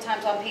a couple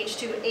times on page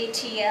 2,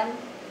 ATM.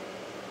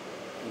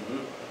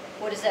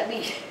 What does that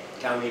mean?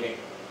 Town meeting.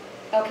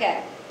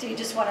 Okay, do you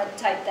just want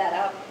to type that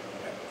up?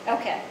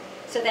 Okay,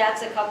 so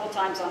that's a couple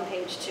times on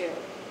page 2.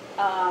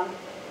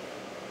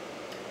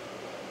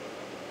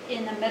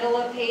 In the middle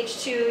of page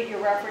 2,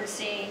 you're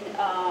referencing,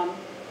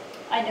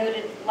 I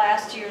noted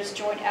last year's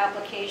joint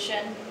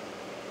application,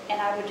 and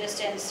I would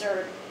just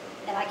insert,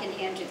 and I can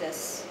hand you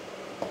this,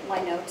 my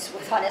notes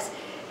with on this,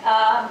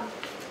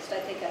 so I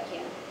think I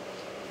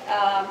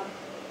can.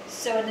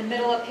 So in the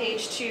middle of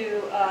page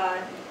 2,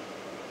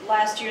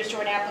 last year's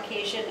joint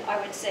application, I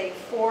would say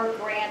for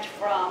grant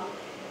from,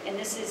 and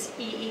this is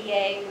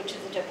EEA, which is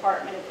the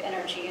Department of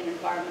Energy and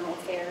Environmental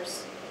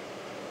Affairs.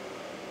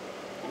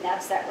 And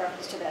that's that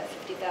reference to that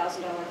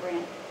 $50,000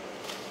 grant.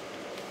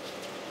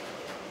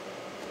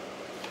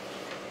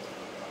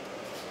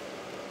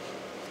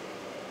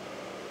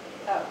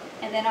 Oh,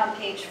 and then on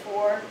page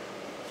 4,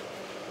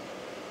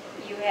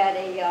 you had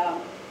a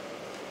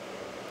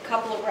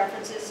couple of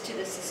references to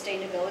the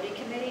Sustainability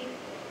Committee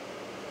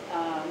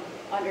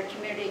under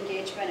Community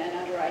Engagement and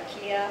under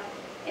IKEA.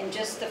 And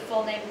just the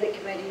full name of the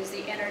committee is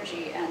the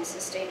Energy and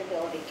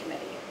Sustainability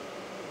Committee.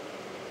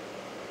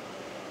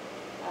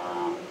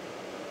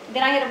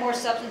 Then I had a more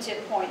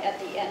substantive point at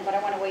the end, but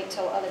I want to wait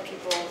till other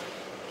people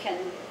can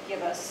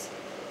give us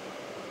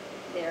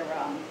their...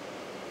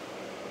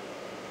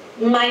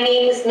 My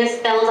name is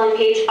misspelled on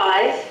page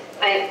 5.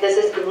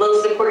 This is the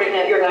most important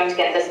note you're going to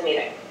get this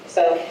meeting.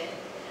 So.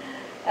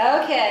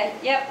 Okay,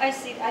 yep, I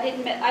see.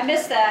 I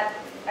missed that.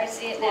 I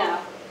see it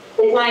now.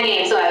 It's my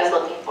name, so I was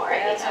looking for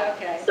it. That's you know.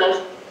 okay.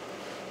 So.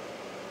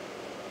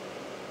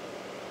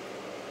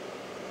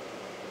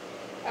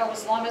 Oh,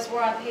 as long as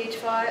we're on page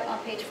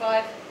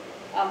 5,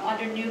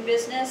 under new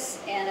business,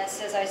 and it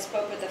says I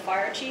spoke with the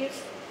fire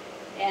chief.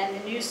 And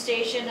the new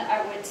station,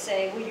 I would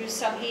say we use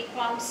some heat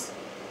pumps,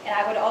 and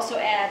I would also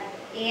add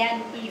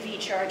and EV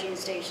charging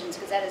stations,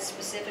 because that is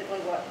specifically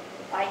what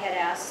I had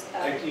asked.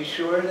 Are you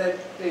sure that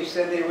they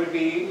said they would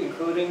be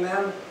including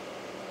them?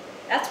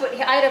 That's what,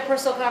 I had a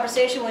personal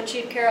conversation with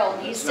Chief Carroll,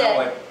 and he That's not said,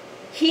 what-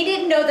 he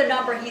didn't know the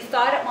number. He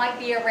thought it might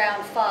be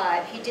around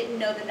 5. He didn't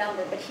know the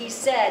number, but he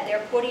said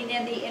they're putting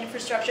in the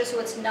infrastructure, so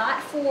it's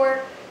not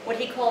for what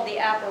he called the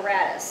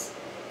apparatus.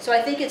 So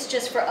I think it's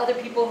just for other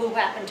people who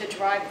happen to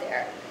drive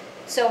there.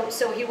 So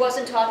he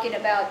wasn't talking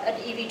about an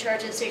EV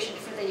charging station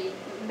for the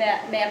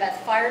Mammoth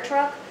fire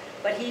truck,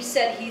 but he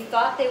said he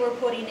thought they were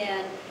putting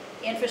in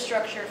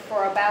infrastructure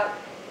for about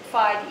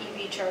 5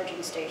 EV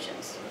charging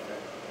stations. Okay.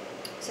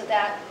 So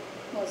that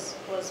was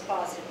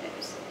positive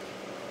news.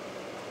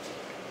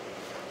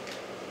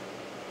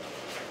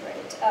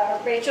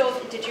 Great. Rachel,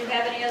 did you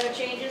have any other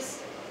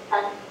changes?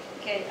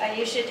 Okay.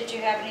 Aisha, did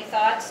you have any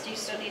thoughts? Do you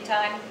still need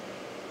time?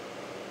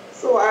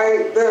 So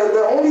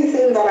the only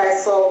thing that I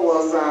saw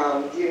was,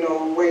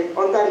 when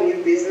under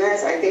new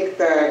business, I think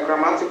the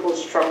grammatical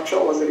structure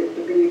was a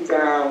little bit,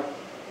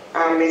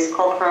 Ms.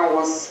 Cochran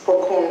was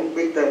spoken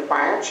with the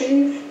fire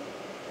chief.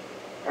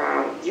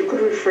 You could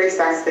rephrase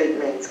that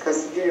statement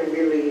because you didn't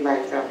really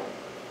like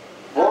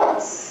what?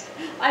 else?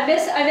 I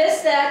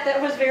missed that.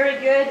 That was very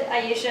good,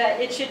 Aisha.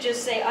 It should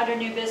just say under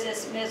new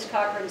business, Ms.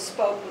 Cochran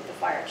spoke with the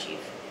fire chief.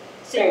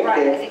 So you're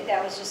right. I think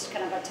that was just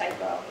kind of a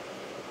typo.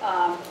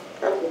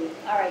 Okay.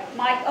 All right.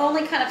 My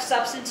only kind of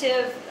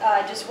substantive,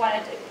 just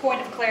wanted a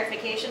point of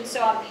clarification.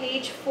 So on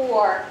page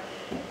 4,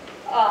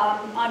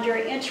 under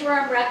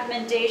interim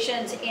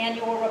recommendations,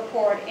 annual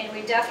report, and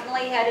we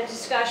definitely had a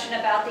discussion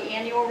about the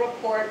annual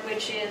report,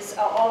 which is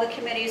all the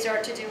committees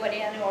are to do an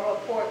annual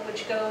report,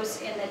 which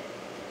goes in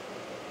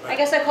the, I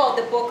guess I call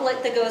it the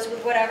booklet that goes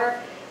with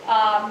whatever.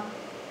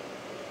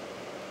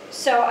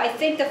 So I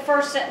think the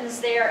first sentence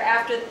there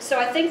after, so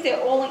I think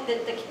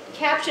the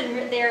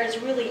caption there is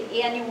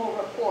really annual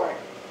report.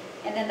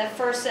 And then the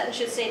first sentence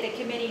should say the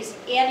committee's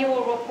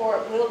annual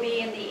report will be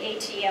in the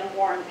ATM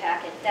warrant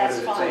packet. That's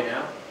fine. What does it say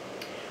now?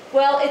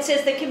 Well, it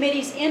says the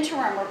committee's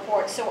interim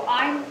report, so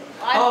I'm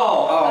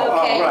right,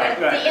 okay. right.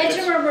 The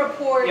interim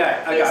report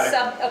Yeah, I got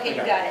it. Okay,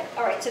 you got it.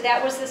 All right, so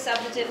that was the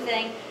substantive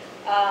thing.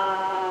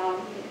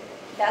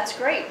 That's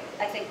great.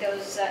 I think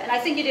those, and I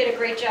think you did a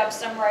great job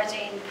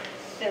summarizing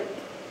the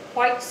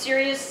quite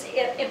serious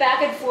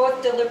back and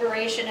forth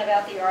deliberation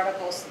about the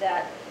articles.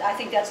 That I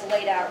think that's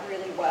laid out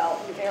really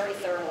well and very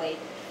thoroughly,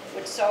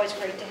 which is always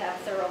great to have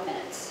thorough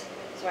minutes.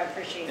 So I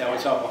appreciate that. That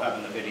was helpful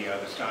having the video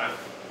this time.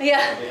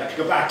 Yeah. We have to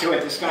go back to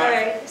it this time. All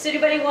right. Does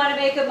anybody want to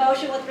make a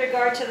motion with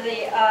regard to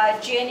the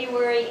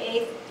January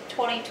 8th,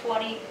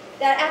 2020?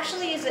 That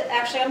actually is,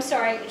 I'm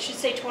sorry, it should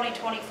say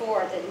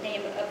 2024, the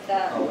name of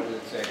the, Oh, what does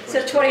it say?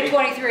 so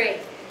 2023.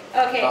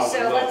 Okay, Oh, so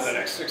we will for the let's,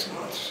 next 6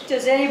 months.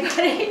 does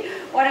anybody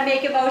want to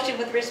make a motion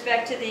with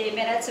respect to the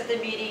minutes of the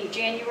meeting,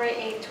 January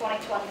 8th,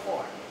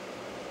 2024?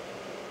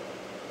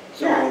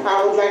 So, Yeah,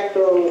 I would like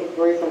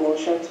to raise a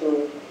motion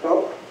to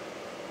adopt.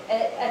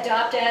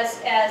 Adopt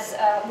as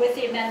with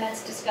the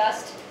amendments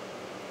discussed?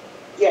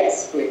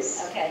 Yes,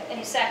 please. Okay,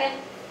 any second?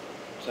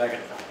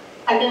 second.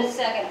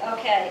 Second,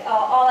 okay.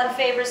 All in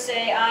favor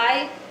say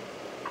aye.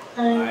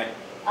 Aye.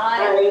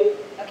 Aye.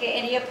 Okay,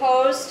 any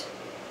opposed?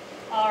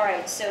 All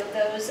right, so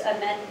those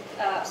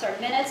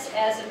minutes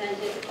as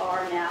amended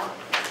are now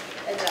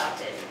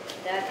adopted.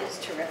 That is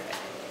terrific.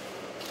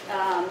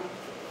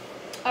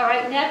 All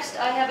right, next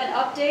I have an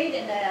update,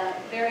 and a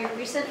very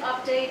recent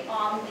update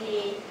on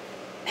the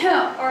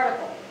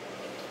article.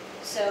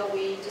 So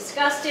we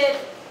discussed it.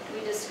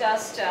 We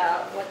discussed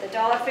what the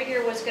dollar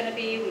figure was going to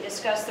be. We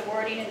discussed the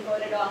wording and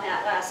voted on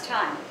that last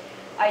time.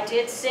 I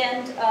did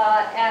send,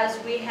 as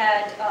we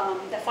had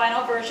the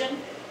final version,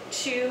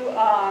 to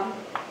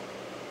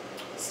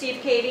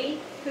Steve Cavey,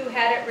 who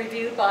had it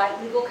reviewed by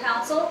legal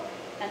counsel,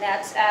 and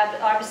that's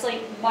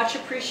obviously much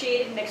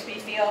appreciated. Makes me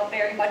feel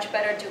very much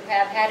better to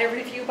have had it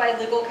reviewed by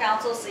legal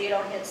counsel, so you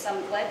don't hit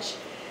some glitch.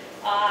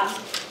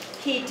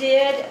 He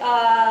did,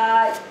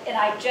 and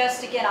I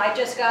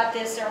just got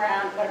this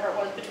around, whatever it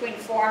was, between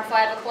 4 and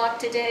 5 o'clock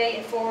today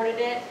and forwarded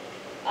it.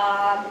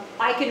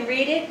 I can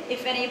read it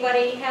if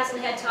anybody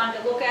hasn't had time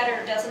to look at it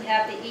or doesn't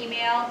have the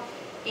email.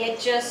 It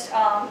just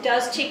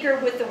does tinker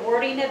with the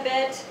wording a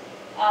bit.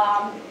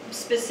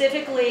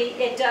 Specifically,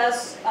 it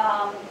does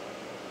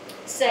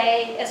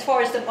say, as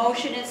far as the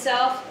motion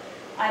itself,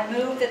 I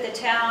move that the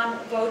town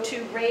vote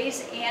to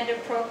raise and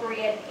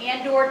appropriate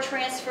and/or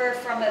transfer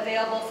from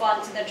available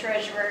funds in the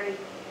treasury,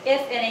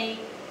 if any,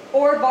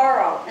 or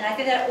borrow. And I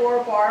think that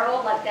 "or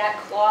borrow," like that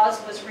clause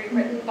was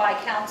rewritten by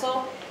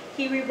counsel.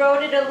 He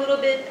rewrote it a little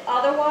bit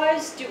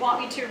otherwise. Do you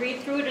want me to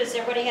read through it? Has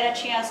everybody had a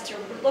chance to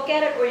look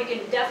at it? Or you can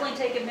definitely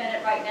take a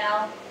minute right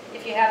now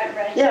if you haven't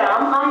read it yet. Yeah,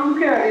 I'm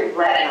looking at it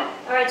right now.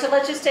 All right, so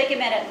let's just take a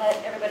minute and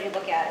let everybody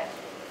look at it.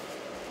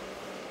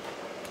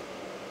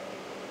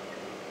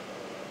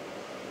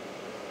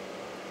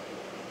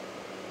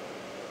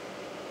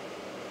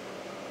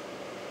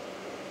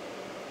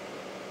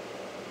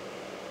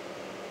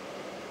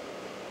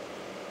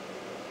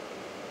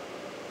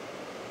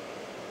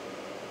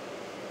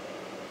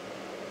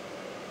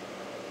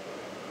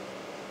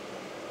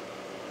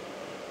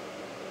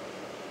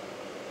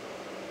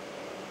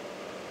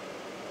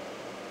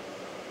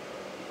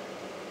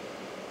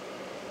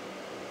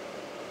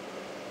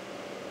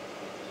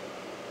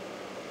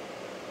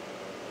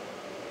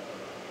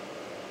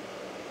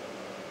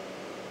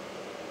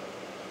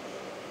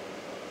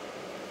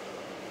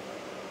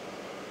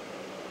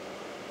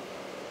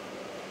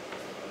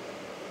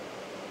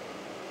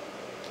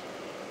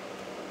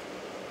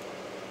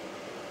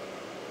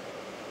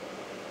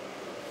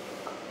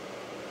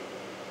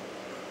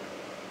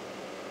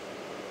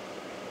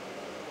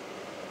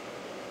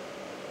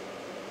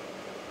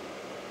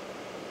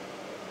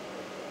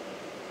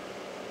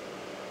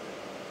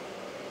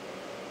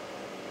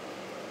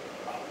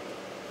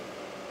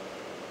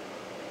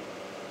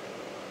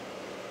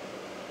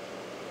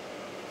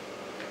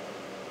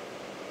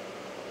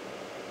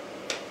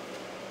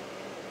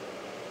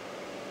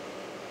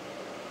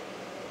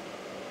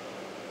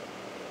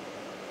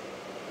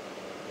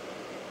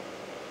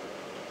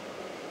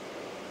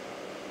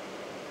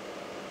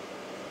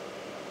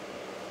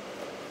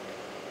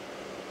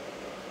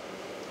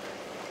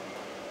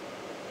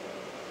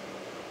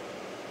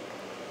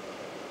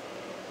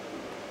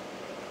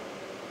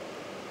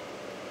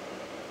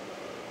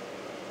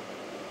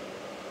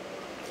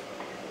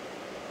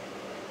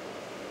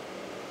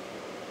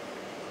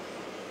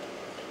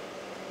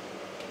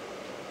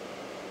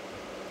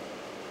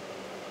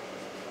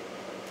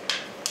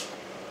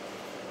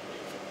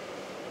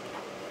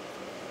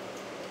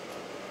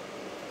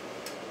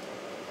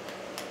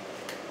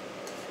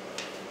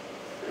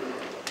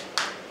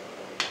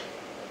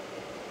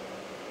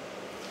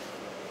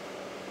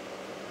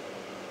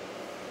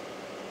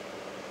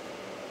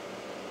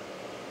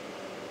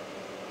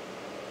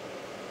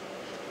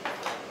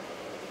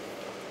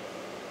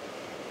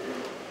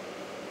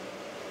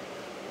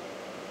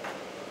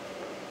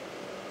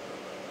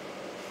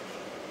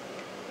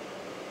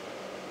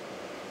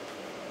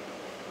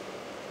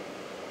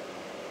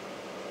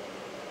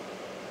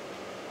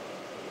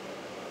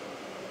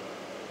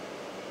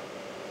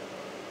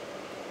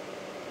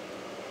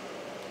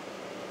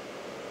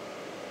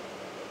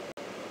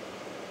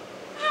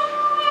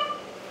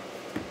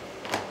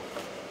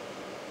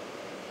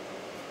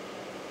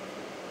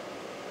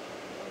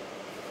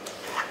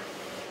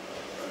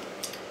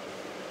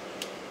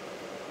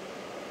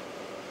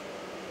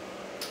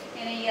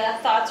 Any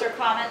thoughts or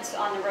comments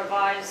on the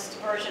revised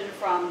version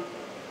from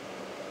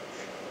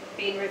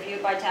being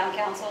reviewed by town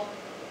council?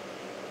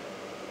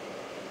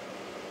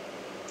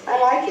 I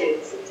like it.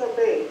 It's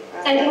okay.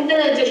 I think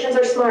the additions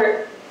are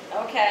smart.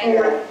 Okay.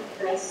 Yeah.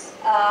 Nice.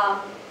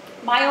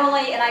 My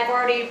only, and I've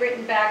already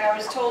written back, I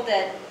was told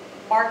that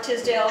Mark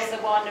Tisdale is the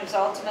one who's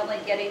ultimately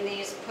getting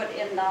these put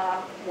in the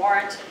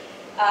warrant.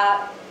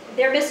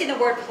 They're missing the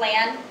word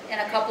plan in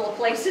a couple of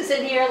places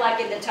in here, like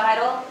in the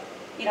title.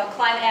 You know,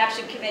 Climate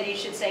Action Committee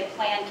should say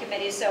Plan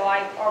Committee, so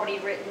I've already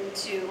written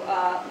to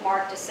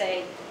Mark to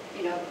say,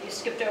 you know,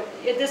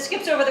 this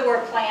skips over the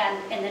word plan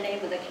in the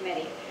name of the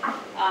committee.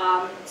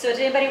 So does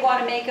anybody want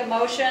to make a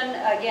motion,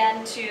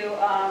 again, to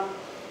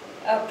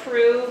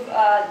approve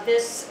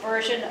this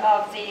version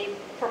of the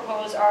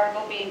proposed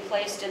article being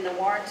placed in the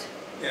warrant?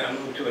 Yeah, I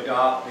move to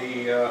adopt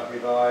the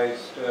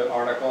revised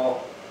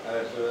article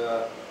as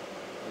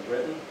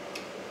written.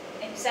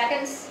 Any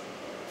seconds?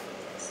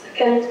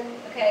 Second.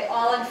 Okay,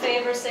 all in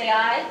favor say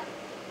aye.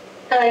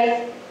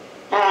 Aye.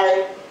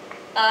 Aye.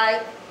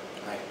 Aye.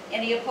 Aye.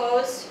 Any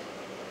opposed?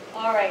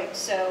 All right,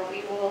 so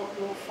we will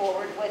move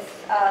forward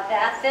with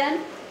that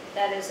then.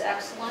 That is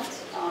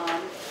excellent.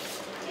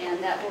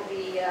 And that will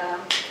be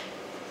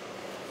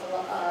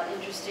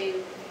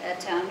interesting at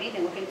town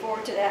meeting. Looking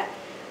forward to that.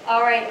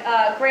 All right,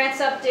 grants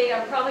update.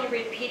 I'm probably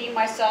repeating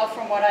myself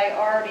from what I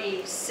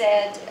already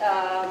said,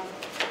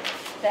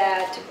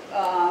 that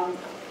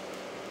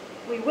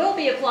we will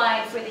be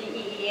applying for the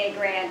EEA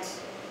grant.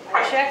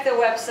 I checked the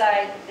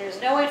website.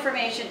 There's no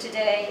information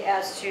today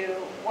as to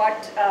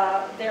what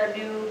their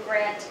new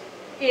grant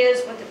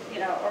is, what the, you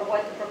know, or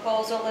what the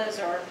proposal is,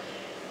 or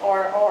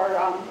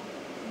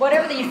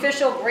whatever the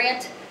official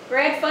grant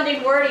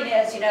funding wording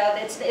is. You know,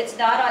 it's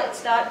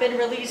not been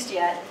released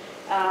yet.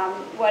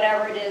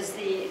 Whatever it is,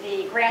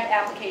 the grant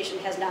application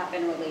has not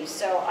been released.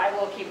 So I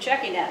will keep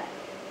checking that.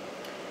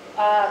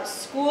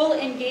 School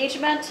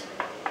engagement.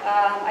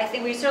 I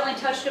think we certainly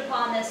touched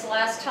upon this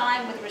last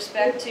time with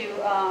respect to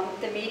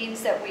the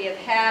meetings that we have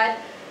had.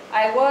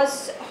 I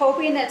was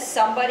hoping that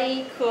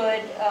somebody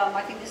could,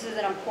 I think this is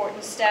an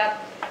important step,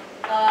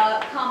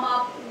 come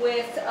up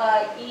with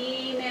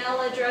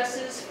email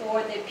addresses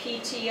for the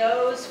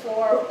PTOs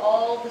for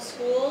all the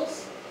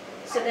schools,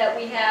 so that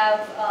we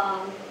have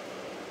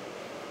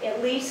at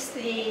least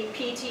the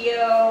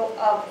PTO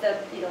of the,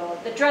 you know,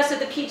 the address of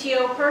the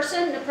PTO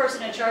person, the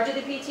person in charge of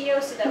the PTO,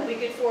 so that we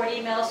could forward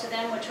emails to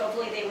them, which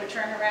hopefully they would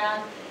turn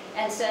around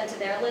and send to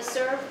their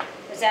listserv.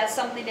 Is that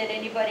something that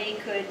anybody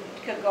could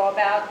go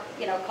about,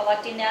 you know,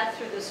 collecting that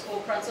through the school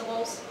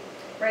principals?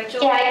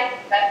 Rachel? Yeah,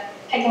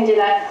 I can do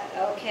that.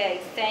 Okay,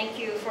 thank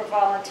you for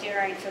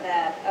volunteering for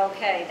that.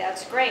 Okay,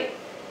 that's great.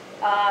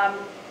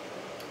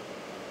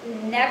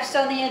 Next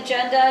on the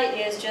agenda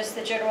is just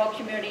the general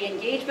community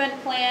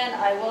engagement plan.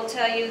 I will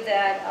tell you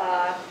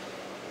that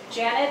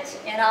Janet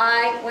and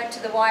I went to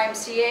the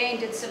YMCA and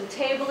did some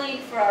tabling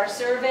for our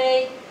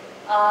survey.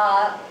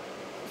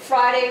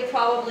 Friday,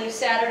 probably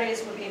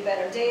Saturdays would be a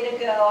better day to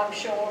go. I'm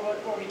sure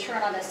we'll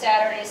return on a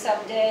Saturday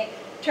someday.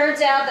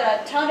 Turns out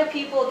that a ton of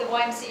people at the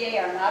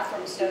YMCA are not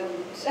from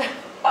Stoughton. So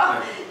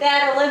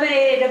that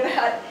eliminated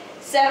about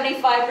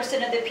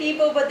 75% of the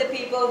people, but the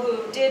people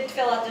who did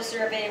fill out the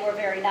survey were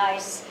very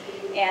nice.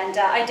 And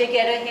I did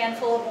get a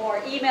handful of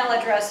more email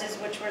addresses,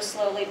 which we're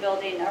slowly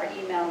building our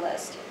email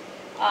list.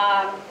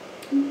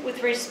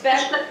 With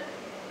respect,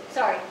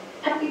 sorry.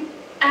 Have you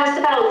asked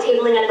about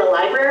tabling at the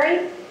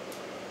library?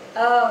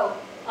 Oh,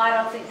 I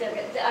don't think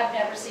I've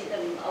never seen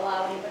them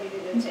allow anybody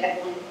to do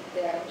tabling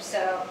there.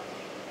 So,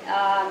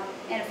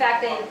 in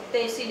fact,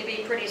 they seem to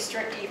be pretty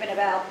strict even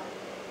about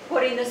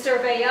putting the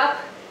survey up.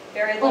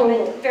 Very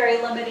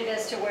limited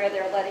as to where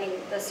they're letting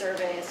the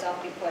survey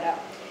itself be put up.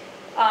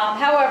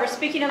 However,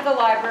 speaking of the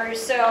library,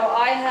 so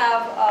I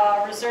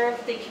have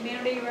reserved the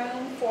community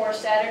room for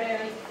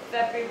Saturday,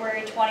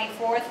 February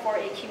 24th for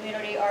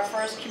our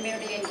first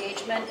community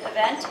engagement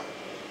event,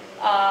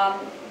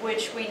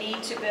 which we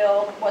need to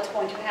build what's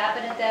going to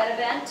happen at that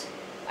event.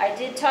 I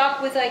did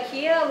talk with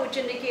IKEA, which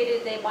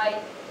indicated they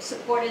might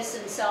support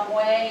us in some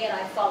way, and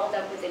I followed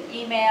up with an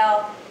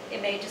email.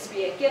 It may just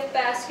be a gift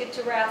basket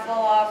to raffle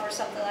off or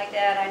something like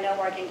that. I know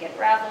where I can get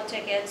raffle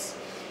tickets.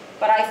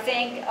 But I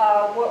think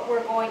what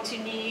we're going to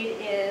need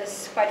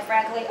is, quite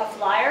frankly, a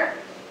flyer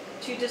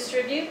to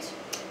distribute.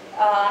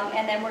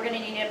 And then we're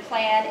going to need a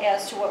plan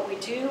as to what we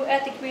do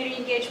at the community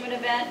engagement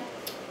event,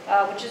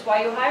 which is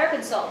why you hire a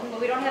consultant. But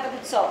we don't have a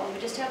consultant. We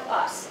just have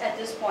us at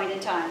this point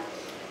in time.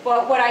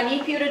 But what I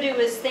need you to do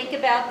is think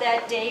about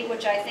that date,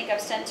 which I think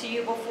I've sent to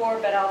you before,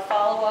 but I'll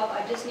follow up.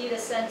 I just need a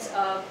sense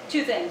of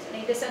two things. I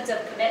need a sense of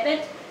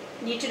commitment.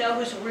 I need to know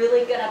who's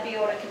really going to be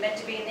able to commit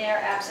to being there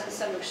absent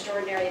some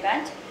extraordinary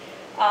event.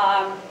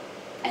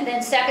 And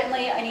then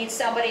secondly, I need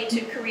somebody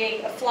to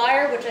create a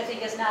flyer, which I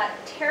think is not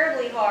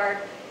terribly hard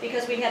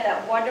because we have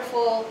that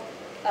wonderful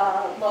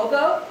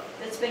logo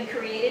that's been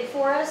created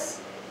for us.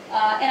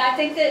 And I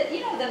think that, you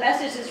know, the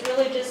message is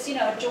really just, you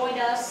know, join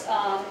us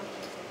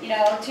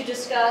to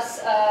discuss,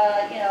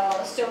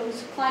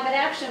 Stoughton's climate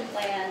action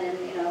plan, and,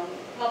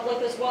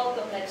 public is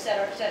welcome, et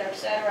cetera, et cetera, et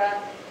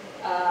cetera.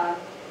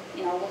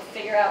 We'll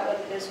figure out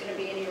whether there's going to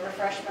be any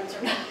refreshments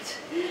or not.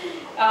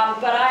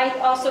 But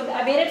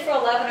I made it for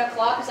 11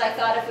 o'clock because I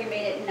thought if we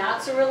made it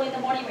not so early in the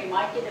morning, we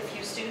might get a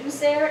few students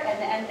there.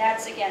 And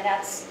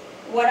that's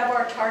one of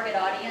our target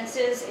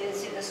audiences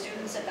is the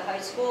students at the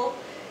high school,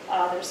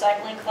 the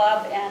recycling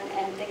club,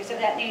 and things of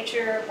that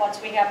nature.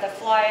 Once we have the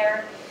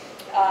flyer,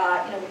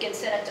 we can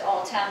send it to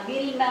all town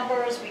meeting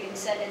members. We can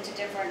send it to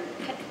different,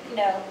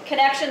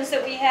 connections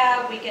that we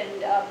have. We can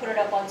put it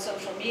up on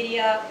social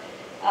media.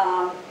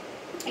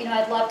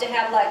 I'd love to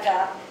have like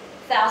a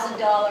 $1,000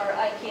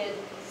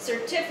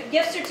 iKid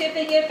gift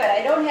certificate, but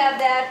I don't have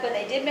that. But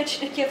they did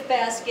mention a gift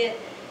basket.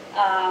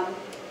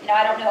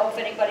 I don't know if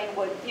anybody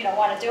would,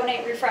 want to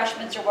donate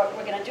refreshments or what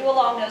we're going to do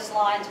along those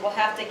lines. We'll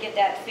have to get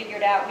that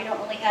figured out. We don't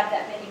really have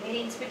that many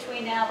meetings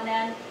between now and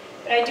then.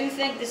 But I do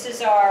think this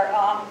is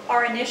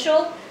our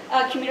initial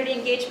community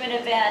engagement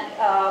event.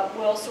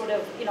 We'll sort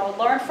of,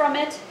 learn from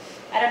it.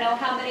 I don't know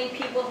how many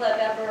people have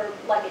ever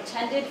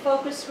attended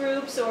focus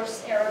groups or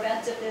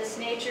events of this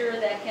nature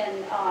that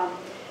can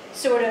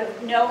sort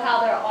of know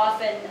how they're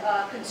often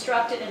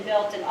constructed and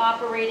built and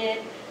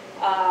operated.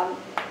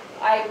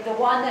 The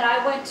one that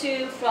I went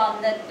to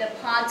from the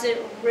Ponset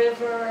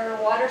River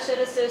Watershed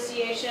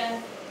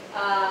Association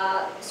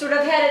sort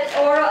of had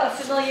an aura of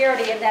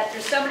familiarity in that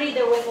there's somebody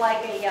there with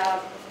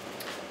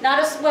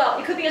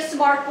it could be a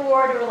smart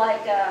board or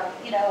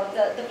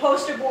the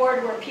poster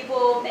board where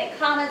people make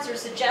comments or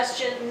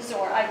suggestions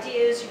or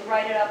ideas, you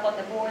write it up on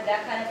the board,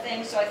 that kind of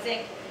thing. So I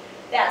think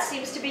that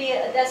seems to be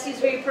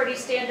a pretty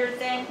standard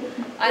thing.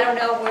 I don't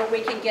know where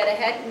we can get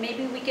ahead.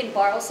 Maybe we can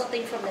borrow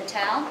something from the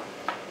town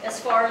as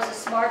far as a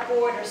smart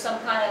board or some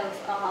kind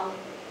of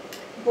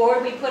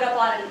board we put up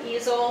on an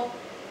easel.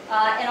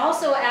 And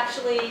also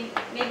actually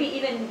maybe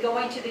even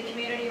going to the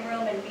community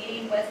room and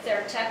meeting with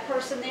their tech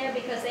person there,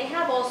 because they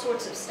have all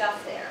sorts of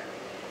stuff there.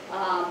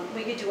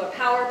 We could do a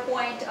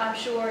PowerPoint, I'm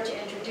sure,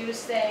 to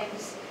introduce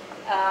things.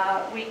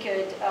 We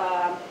could,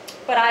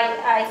 but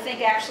I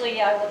think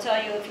actually I will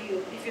tell you,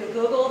 if you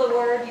Google the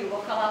word, you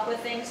will come up with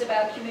things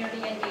about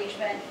community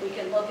engagement. We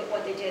can look at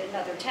what they did in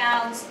other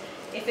towns.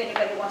 If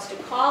anybody wants to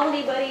call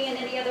anybody in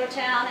any other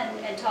town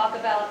and talk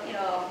about,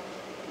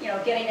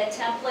 getting a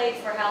template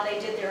for how they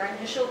did their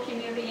initial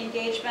community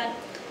engagement,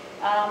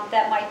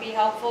 that might be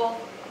helpful.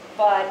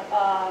 But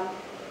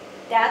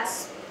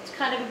that's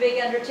kind of a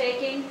big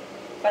undertaking.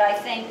 But I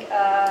think,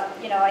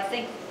 I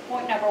think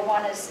point number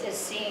one is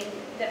seeing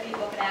that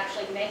people can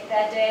actually make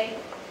that day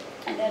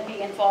and then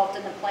be involved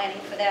in the planning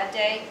for that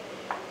day.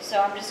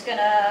 So I'm just going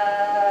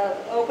to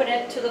open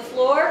it to the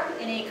floor.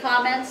 Any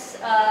comments,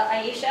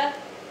 Aisha?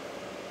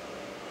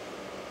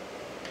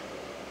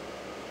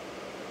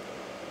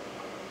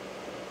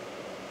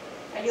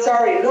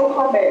 Sorry, no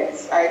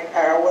comments. I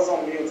was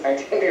on mute. I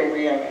didn't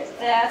realize.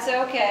 That's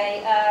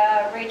okay.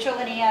 Rachel,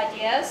 any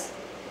ideas?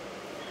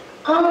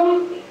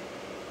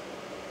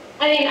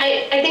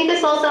 I think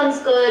this all sounds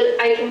good.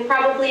 I can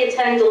probably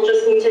attend. We'll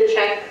just need to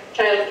check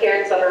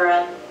childcare,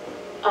 etc.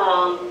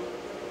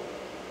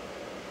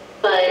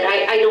 But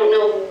I don't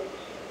know.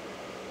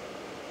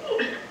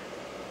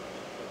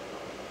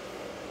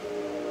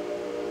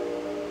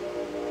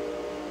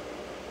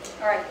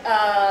 All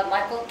right,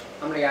 Michael.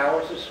 How many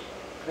hours is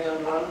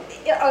planned on?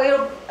 Yeah,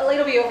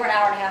 it'll be over an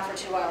hour and a half or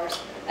 2 hours.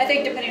 I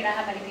think depending on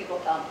how many people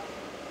come.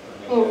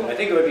 Okay, I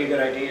think it would be a good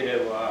idea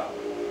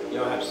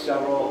to have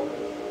several.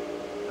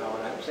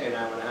 Say an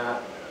hour and a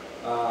half,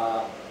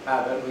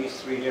 have at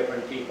least 3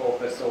 different people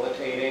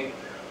facilitating.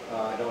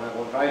 Don't have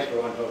one price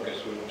for one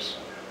focus groups.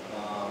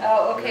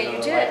 Oh, okay,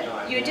 you did.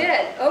 You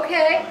did.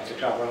 Okay. It's a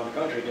chop around the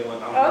country doing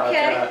them.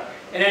 Okay.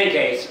 But, in any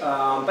case,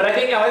 but I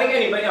think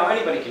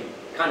anybody can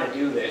kind of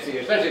do this,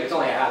 especially if it's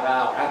only a half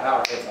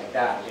hour, things like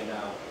that,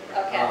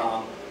 Okay.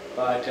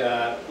 But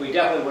we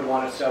definitely would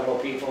want several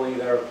people,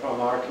 either from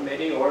our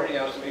committee or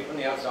somebody from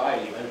the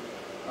outside even.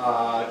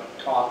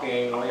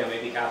 Talking,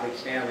 maybe Kathleen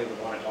Stanley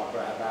would want to talk for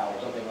a half hour,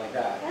 something like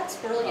that. That's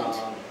brilliant.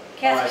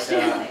 But,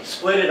 Stanley.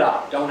 split it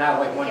up. Don't have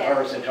like one Okay.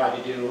 person try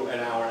to do an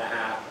hour and a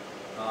half.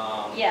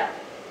 Yeah.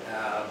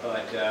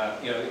 But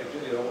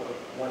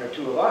if, 1 or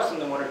 2 of us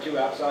and then 1 or 2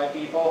 outside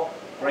people,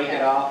 break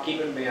it up, keep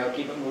it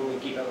moving,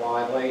 keep it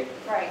lively,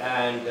 Right.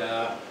 and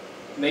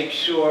make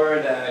sure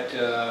that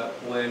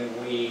when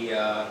we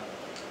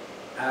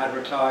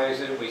advertise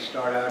it, we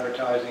start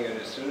advertising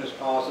it as soon as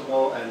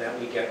possible, and that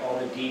we get all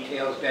the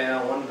details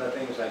down. One of the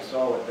things I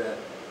saw with the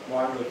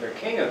Martin Luther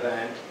King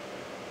event,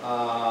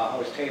 I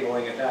was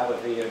tabling at that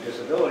with the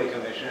Disability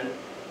Commission,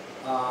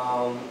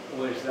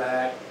 was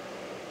that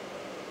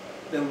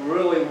there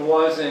really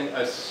wasn't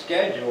a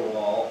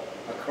schedule,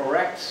 a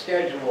correct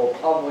schedule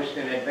published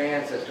in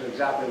advance as to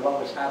exactly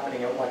what was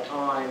happening at what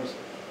times,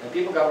 and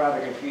people got rather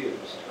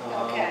confused.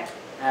 Okay.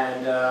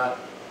 And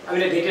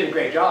they did a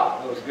great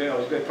job. It was good. It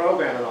was a good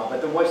program and all,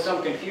 but there was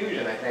some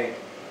confusion, I think,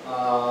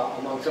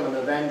 among some of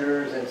the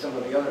vendors and some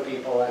of the other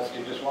people as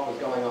to just what was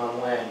going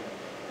on when.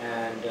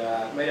 and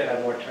may have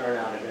had more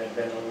turnout if it had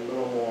been a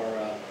little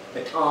more.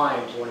 The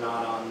times were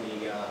not on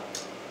the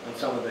on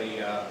some of the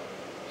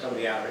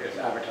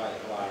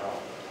advertising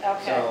collateral.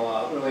 Okay.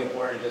 So really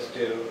important just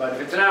to. But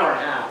if it's an hour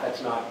and a half,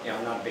 that's not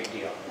not a big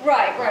deal.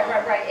 Right.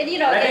 And you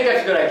know, I think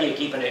that's a good idea,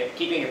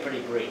 keeping it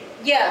pretty brief.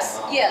 Yes,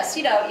 yes.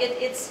 You know,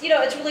 it's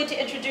really to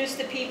introduce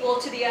the people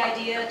to the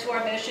idea, to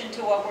our mission,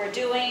 to what we're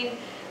doing,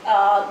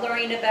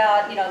 learning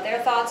about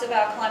their thoughts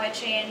about climate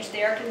change,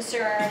 their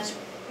concerns.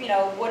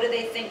 What do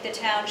they think the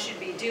town should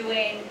be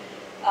doing?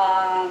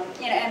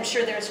 I'm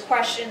sure there's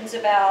questions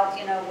about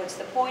what's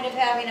the point of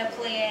having a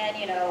plan?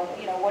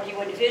 What do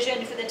you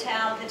envision for the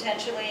town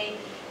potentially?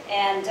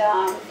 And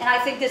I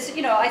think this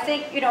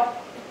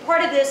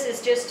part of this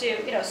is just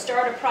to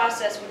start a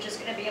process which is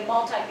going to be a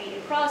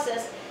multi-meeting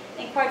process,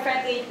 and quite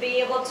frankly be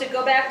able to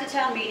go back to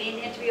town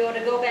meeting and to be able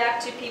to go back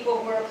to people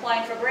who are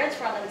applying for grants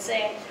from them and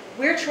say,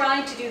 we're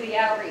trying to do the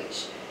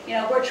outreach.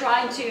 We're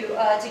trying to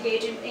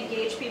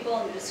engage people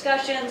in the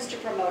discussions, to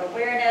promote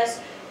awareness,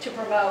 to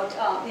promote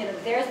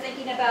they're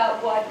thinking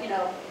about what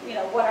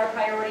what our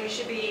priorities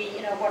should be,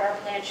 what our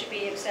plan should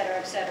be, et cetera,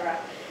 et cetera.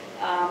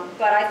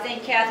 But I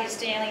think Kathy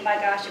Stanley, my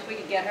gosh, if we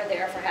could get her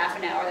there for half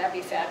an hour, that'd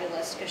be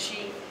fabulous, because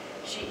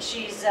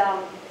she's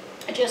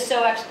just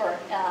so expert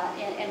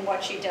in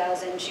what she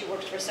does, and she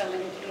works for so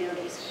many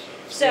communities.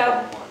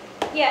 So,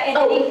 yeah.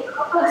 And we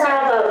also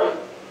have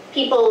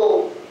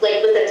people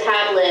like with a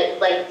tablet,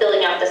 like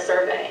filling out the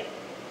survey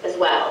as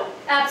well.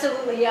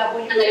 Absolutely, yeah.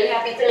 We and like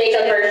have to make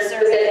a version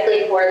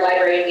specifically for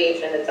library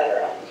engagement,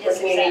 etc. Yes,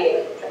 community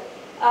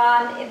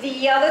exactly.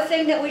 The other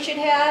thing that we should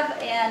have,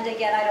 and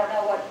again, I don't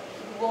know what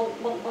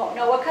we'll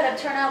know what kind of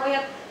turnout we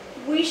have.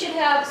 We should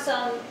have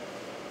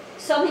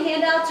some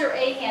handouts or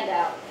a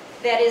handout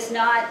that is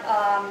not.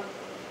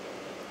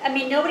 I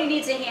mean, nobody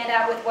needs a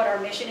handout with what our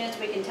mission is.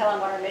 We can tell them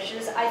what our mission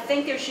is. I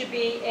think there should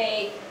be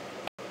a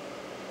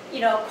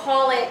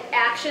call it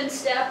action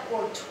step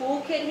or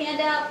toolkit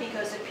handout,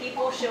 because if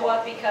people show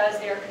up because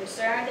they're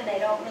concerned and they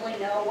don't really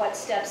know what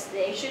steps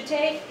they should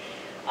take,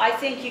 I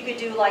think you could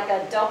do like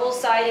a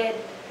double-sided,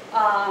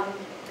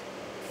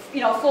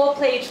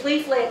 full-page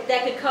leaflet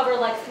that could cover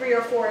like 3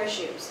 or 4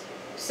 issues.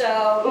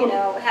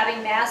 So,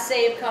 having Mass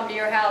Save come to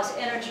your house,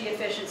 energy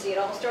efficiency, it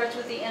all starts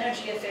with the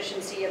energy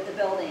efficiency of the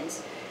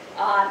buildings.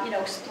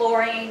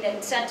 Exploring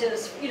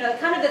incentives,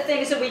 kind of the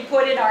things that we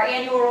put in our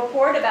annual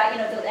report about,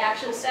 the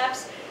action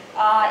steps.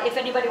 If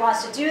anybody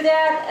wants to do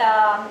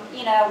that,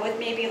 with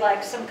maybe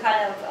like some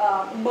kind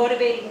of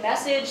motivating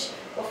message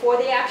before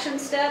the action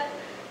step,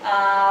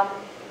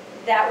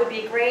 that would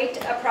be great,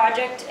 a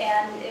project,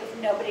 and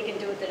if nobody can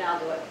do it, then I'll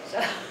do it.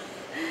 So,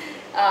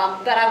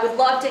 but I would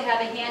love to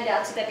have a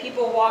handout so that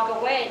people walk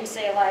away and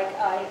say, like,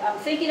 I'm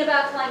thinking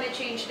about climate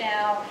change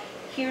now,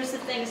 here's the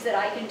things that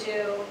I can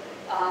do.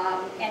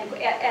 And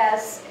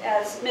as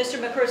Mr.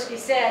 McCursky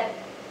said,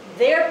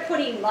 they're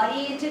putting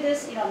money into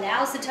this.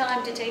 Now's the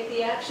time to take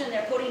the action.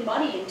 They're putting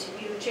money into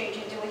you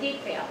changing to a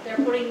heat pump. They're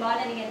putting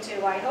money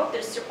into, I hope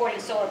they're supporting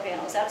solar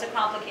panels. That's a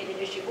complicated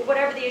issue. But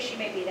whatever the issue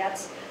may be,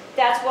 that's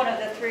one of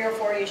the 3 or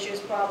 4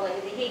 issues probably.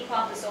 The heat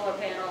pump, the solar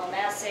panel,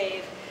 Mass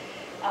Save,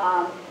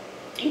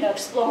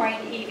 exploring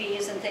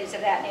EVs and things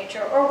of that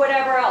nature, or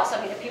whatever else.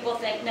 I mean, if people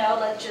think, no,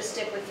 let's just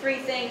stick with 3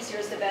 things,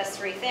 here's the best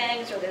 3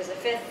 things, or there's a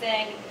 5th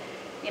thing,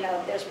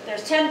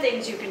 there's 10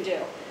 things you can do.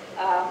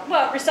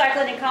 Well,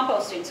 recycling and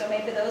composting, so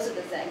maybe those are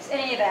the things. In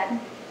any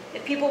event,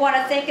 if people want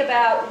to think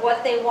about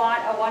what they want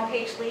a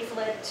 1-page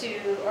leaflet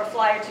or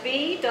flyer to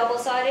be,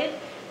 double-sided,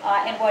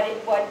 and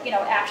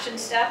what action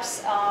steps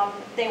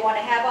they want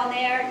to have on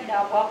there,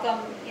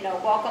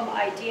 welcome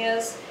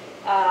ideas.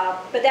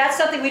 But that's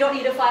something we don't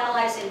need to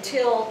finalize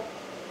until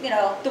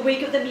the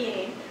week of the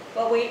meeting.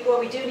 But what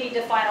we do need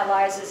to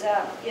finalize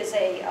is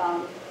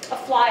a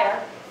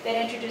flyer that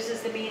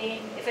introduces the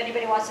meeting. If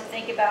anybody wants to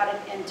think about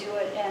it and do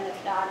it, and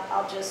if not,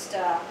 I'll just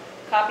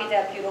copy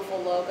that beautiful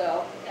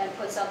logo and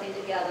put something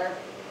together,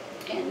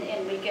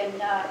 and we can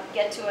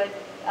get to it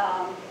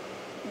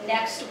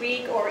next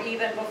week, or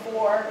even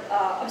before,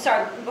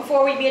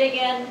 before we meet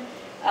again,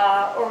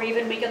 or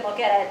even we can look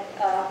at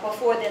it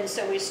before then,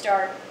 so we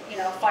start,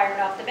 firing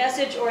off the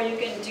message, or you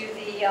can do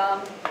the,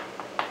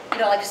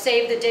 like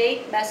save the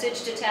date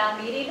message to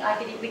town meeting.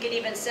 We could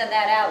even send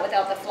that out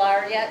without the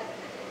flyer yet.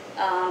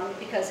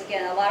 Because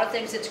again, a lot of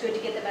things, it's good to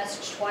get the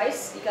message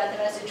twice. You got the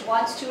message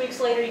once, 2 weeks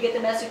later you get the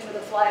message with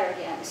a flyer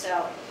again.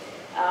 So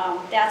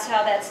that's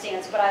how that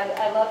stands. But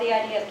I love the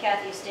idea of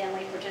Kathy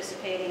Stanley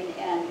participating,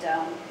 and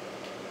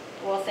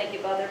we'll think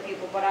of other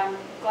people. But I'm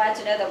glad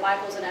to know that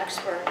Michael's an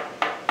expert.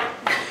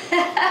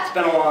 It's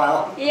been a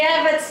while.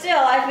 Yeah, but still,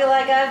 I feel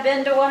like I've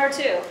been to 1 or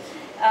 2.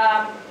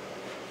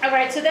 All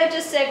right, so that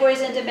just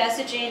segues into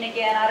messaging.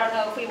 Again, I don't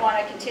know if we want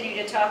to continue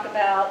to talk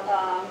about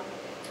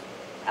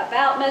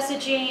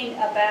messaging,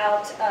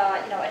 about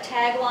a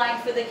tagline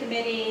for the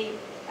committee.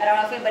 I don't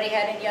know if anybody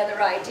had any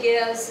other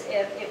ideas.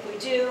 If we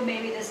do,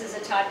 maybe this is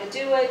a time to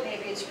do it.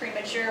 Maybe it's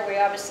premature. We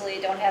obviously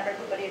don't have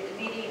everybody at the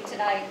meeting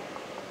tonight,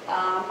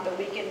 but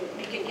we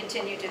can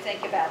continue to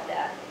think about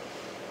that.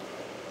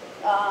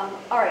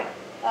 All right.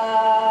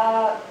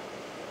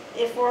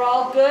 if we're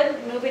all good,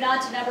 moving on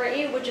to number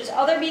 8, which is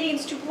other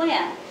meetings to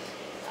plan.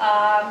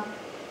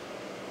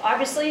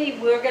 Obviously,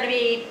 we're going to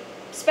be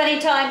spending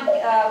time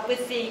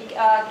with the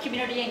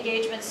community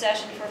engagement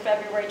session for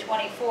February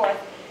 24th.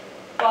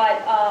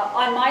 But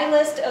on my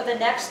list of the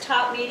next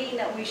top meeting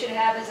that we should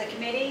have as a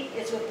committee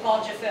is with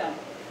Paul Jaffoon.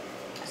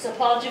 So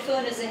Paul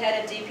Jaffoon is the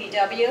head of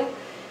DPW.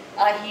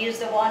 He is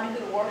the one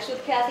who works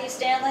with Kathy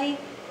Stanley.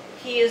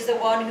 He is the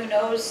one who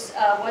knows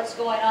what's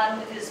going on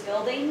with his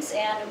buildings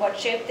and what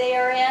shape they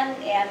are in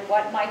and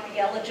what might be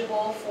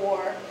eligible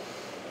for,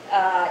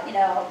 you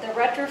know, the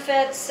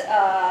retrofits,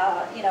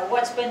 you know,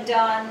 what's been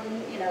done,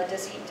 you know,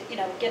 does he, you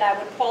know, again, I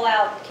would pull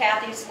out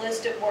Kathy's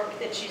list of work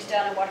that she's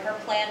done and what her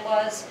plan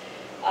was.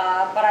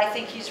 But I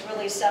think he's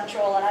really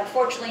central, and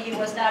unfortunately he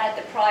was not at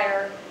the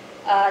prior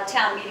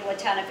town meeting with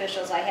town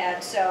officials I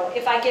had. So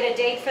if I get a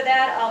date for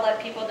that, I'll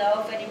let people know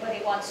if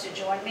anybody wants to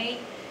join me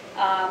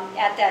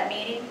at that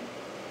meeting.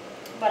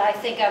 But I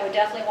think I would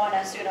definitely want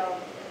us, you know,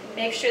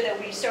 make sure that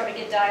we sort of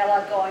get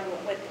dialogue going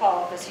with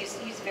Paul, because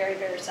he's very,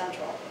 very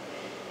central.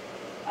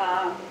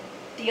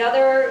 The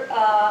other,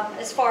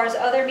 as far as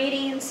other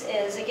meetings,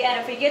 is again,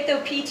 if we get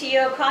the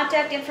PTO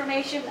contact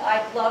information,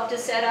 I'd love to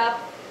set up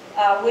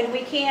when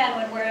we can,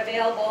 when we're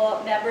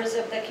available, members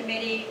of the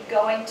committee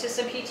going to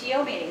some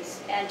PTO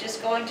meetings and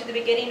just going to the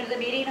beginning of the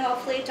meeting,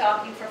 hopefully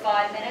talking for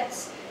 5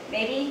 minutes,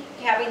 maybe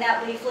having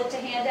that leaflet to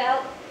hand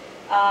out,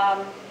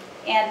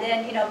 and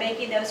then, you know,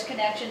 making those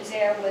connections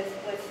there with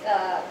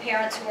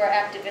parents who are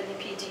active in the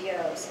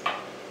PTOs.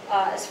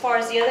 As far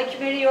as the other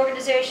community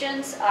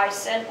organizations, I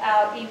sent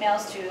out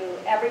emails to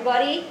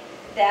everybody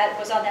that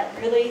was on that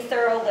really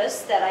thorough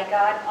list that I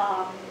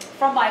got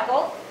from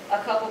Michael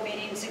a couple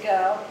meetings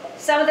ago.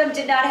 Some of them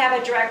did not have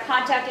a direct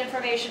contact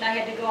information. I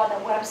had to go on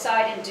the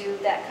website and do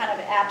that kind of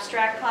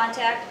abstract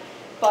contact,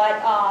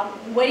 but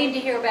waiting to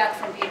hear back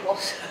from people.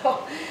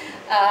 So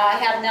I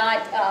have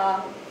not,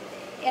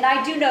 and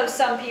I do know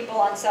some people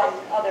on some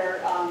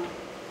other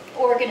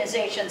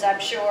organizations. I'm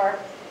sure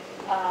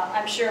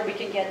we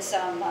can get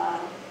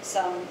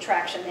some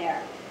traction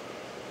there.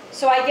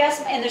 So I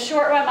guess in the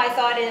short run, my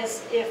thought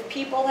is if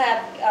people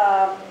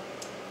have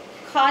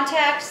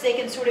contacts, they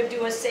can sort of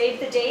do a save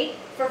the date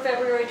for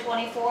February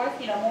 24th,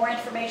 you know, more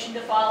information to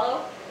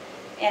follow,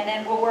 and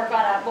then we'll work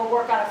on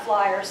a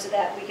flyer so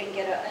that we can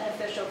get an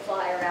official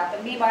flyer out.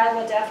 But meanwhile,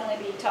 we'll definitely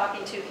be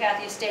talking to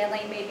Kathy Stanley,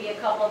 maybe a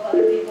couple of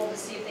other people to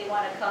see if they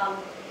want to come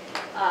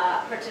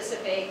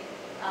participate.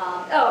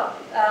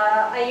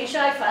 Ayesha,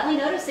 I finally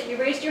noticed that you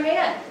raised your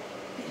hand.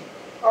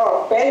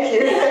 Oh, thank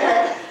you.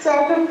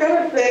 So we're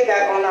going to play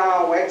that on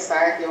our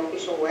website, the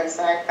official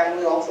website, and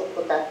we also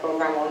put that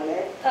program on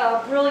there.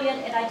 Oh,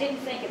 brilliant, and I didn't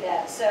think of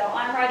that, so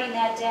I'm writing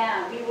that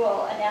down. We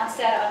will announce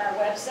that on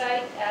our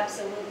website,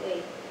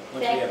 absolutely.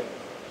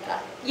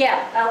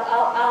 Yeah,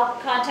 I'll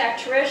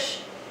contact Trish,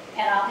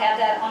 and I'll have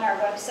that on our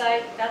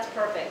website. That's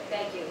perfect,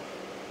 thank you.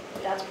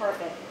 That's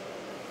perfect.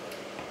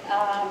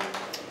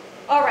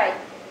 All right.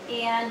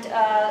 And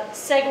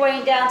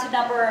segueing down to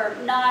number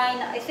 9,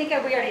 I think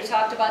we already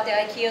talked about the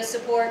IKEA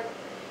support.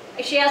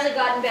 She hasn't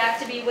gotten back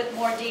to me with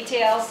more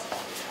details,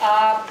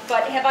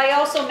 but have I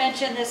also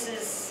mentioned this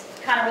is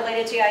kind of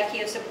related to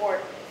IKEA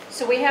support.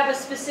 So we have a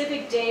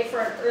specific day for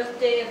an Earth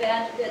Day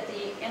event that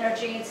the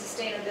Energy and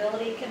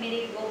Sustainability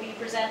Committee will be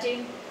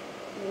presenting,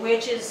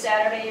 which is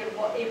Saturday,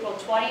 April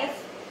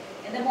 20th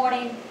in the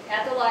morning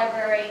at the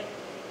library,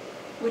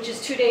 which is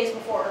 2 days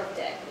before Earth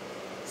Day.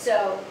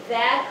 So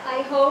that,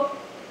 I hope,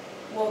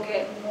 we'll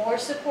get more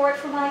support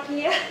from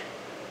IKEA,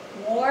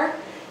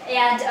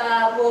 and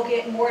we'll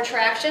get more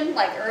traction,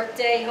 like Earth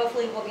Day.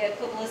 Hopefully we'll get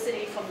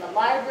publicity from the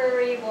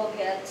library, we'll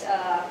get,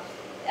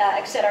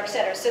 et cetera, et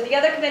cetera. So the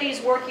other committee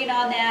is working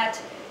on that.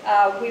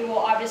 We will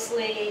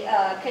obviously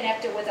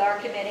connect it with our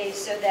committee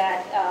so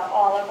that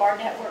all of our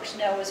networks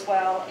know as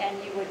well, and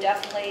you would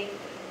definitely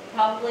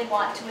probably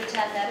want to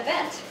attend that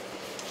event.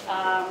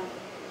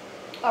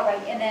 All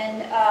right, and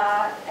then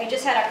I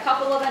just had a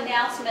couple of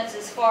announcements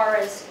as far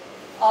as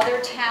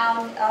other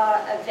town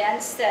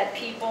events that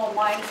people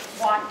might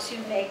want to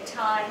make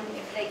time,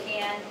 if they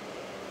can,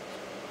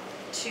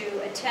 to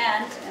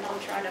attend. And I'm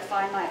trying to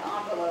find my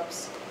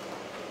envelopes.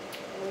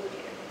 Oh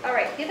dear. All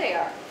right, here they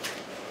are.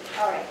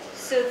 All right,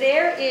 so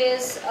there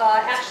is,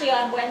 actually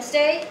on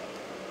Wednesday,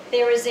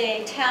 there is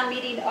a town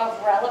meeting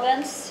of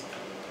relevance,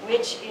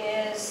 which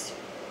is,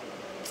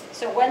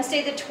 so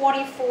Wednesday the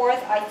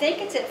 24th, I think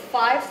it's at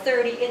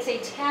 5:30. It's a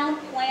town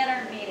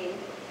planner meeting.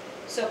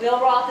 So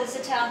Bill Roth is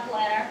the town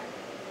planner.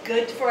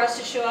 Good for us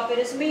to show up at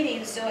his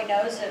meetings so he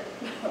knows that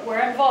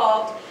we're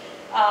involved.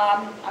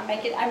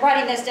 I'm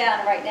writing this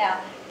down right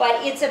now.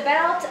 But it's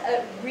about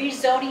a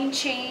rezoning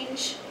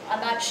change. I'm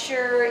not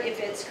sure if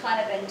it's kind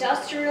of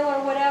industrial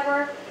or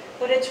whatever,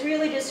 but it's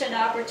really just an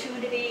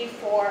opportunity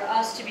for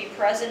us to be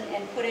present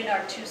and put in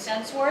our 2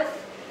 cents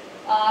worth.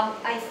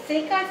 I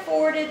think I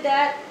forwarded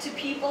that to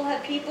people.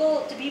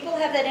 Do people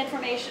have that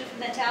information from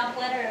the town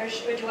planner,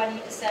 or do I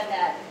need to send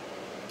that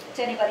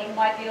to anybody who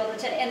might be able to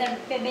attend? And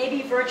then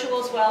maybe virtual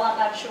as well, I'm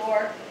not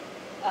sure.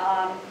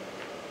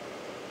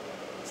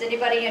 Is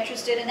anybody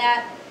interested in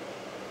that?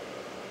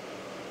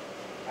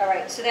 All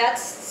right, so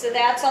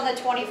that's on the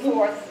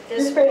 24th.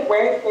 You said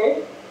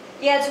Wednesday?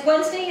 Yeah, it's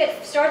Wednesday.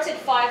 It starts at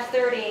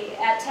 5:30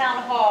 at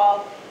Town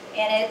Hall,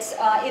 and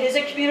it is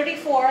a community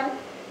forum,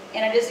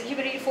 and it is a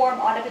community forum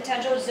on a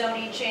potential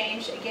zoning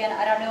change. Again,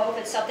 I don't know if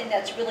it's something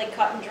that's really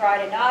cut and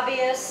dried and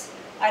obvious.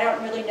 I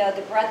don't really know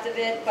the breadth of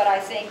it, but I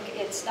think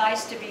it's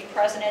nice to be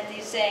present at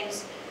these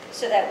things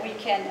so that we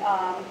can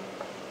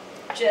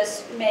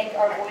just make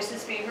our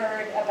voices be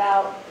heard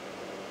about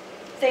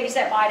things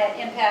that might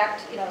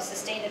impact,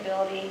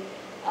 sustainability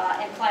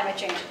and climate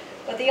change.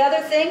 But the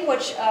other thing,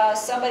 which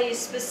somebody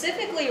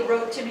specifically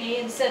wrote to me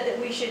and said that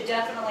we should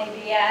definitely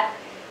be at,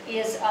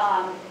 is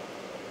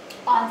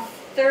on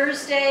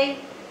Thursday,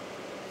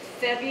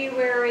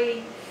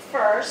 February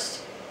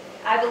 1st.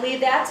 I believe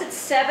that's at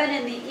 7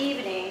 in the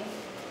evening.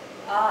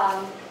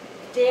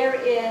 There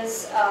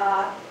is,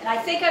 and I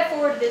think I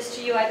forwarded this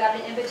to you, I got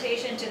an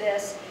invitation to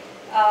this.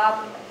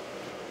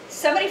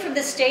 Somebody from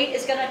the state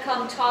is going to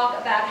come talk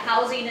about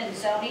housing and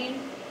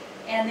zoning,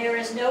 and there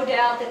is no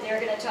doubt that they're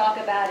going to talk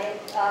about it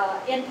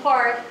in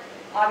part,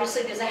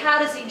 obviously there's a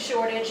housing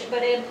shortage,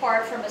 but in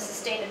part from a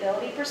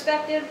sustainability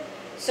perspective.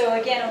 So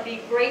again, it would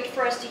be great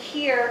for us to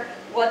hear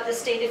what the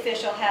state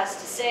official has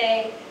to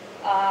say,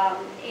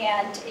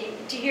 and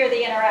to hear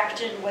the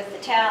interaction with the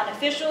town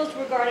officials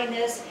regarding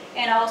this,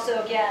 and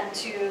also again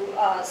to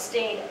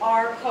state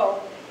our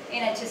hope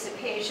in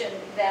anticipation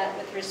that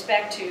with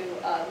respect to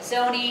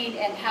zoning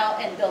and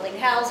building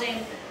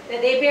housing,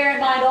 that they bear in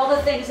mind all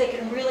the things that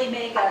can really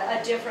make a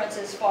difference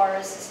as far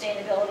as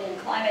sustainability and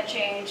climate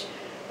change,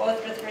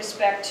 both with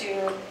respect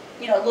to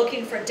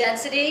looking for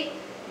density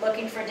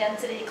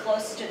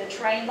close to the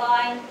train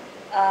line,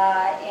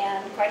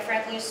 and quite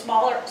frankly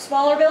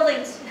smaller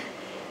buildings,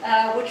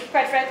 which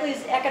quite frankly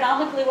is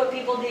economically what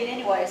people need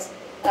anyways,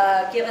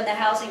 given the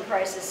housing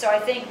crisis. So I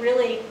think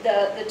really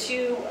the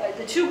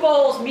two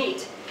goals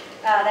meet,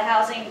 the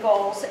housing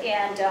goals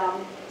and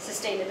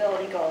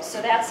sustainability goals.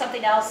 So that's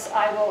something else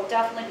I will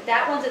definitely,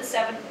 that one's at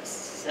 7,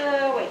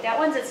 so wait, that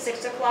one's at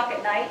 6 o'clock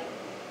at night.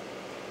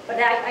 But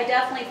I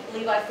definitely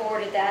believe I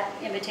forwarded that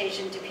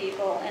invitation to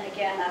people, and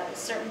again, a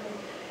certain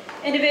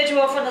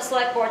individual from the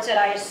select board said,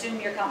 I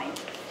assume you're coming.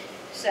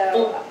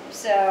 So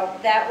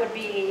that would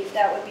be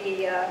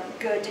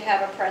good to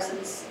have a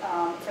presence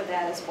for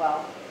that as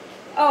well.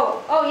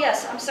 Oh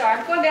yes, I'm sorry,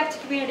 I'm going back to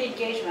community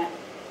engagement.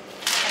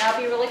 And I'll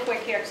be really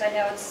quick here because I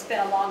know it's been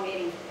a long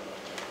meeting.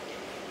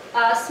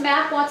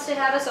 SMAC wants to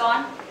have us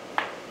on.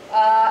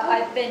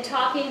 I've been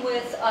talking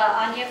with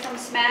Anya from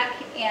SMAC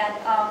and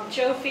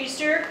Joe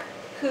Feaster,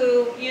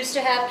 who used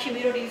to have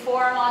community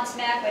forum on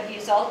SMAC, but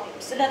he's all,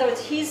 so in other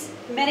words, he's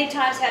many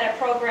times had a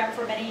program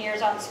for many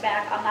years on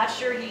SMAC. I'm not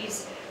sure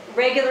he's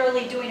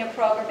regularly doing a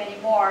program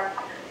anymore,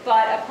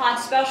 but upon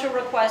special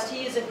request,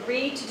 he has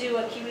agreed to do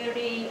a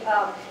community,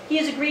 he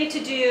has agreed to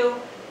do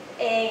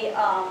a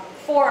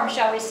forum,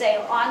 shall we say,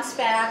 on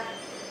SMAC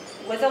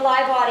with a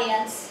live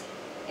audience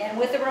and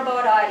with a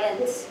remote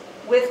audience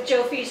with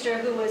Joe Feaster,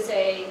 who is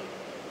a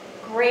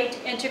great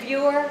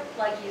interviewer,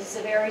 like he's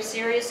a very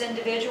serious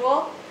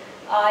individual.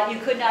 You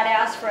could not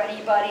ask for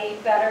anybody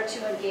better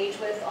to engage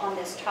with on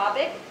this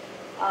topic.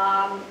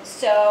 And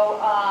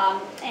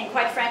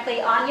quite frankly,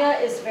 Anya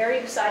is very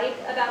excited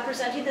about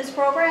presenting this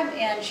program,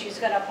 and she's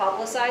going to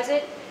publicize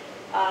it.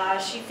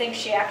 She thinks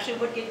she actually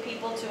would get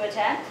people to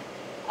attend.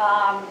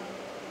 I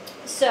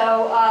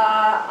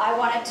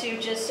wanted to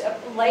just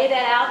lay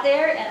that out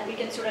there, and we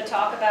can sort of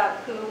talk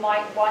about who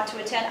might want to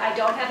attend. I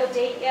don't have a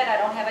date yet. I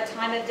don't have a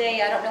time of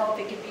day. I don't know if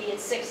it could be at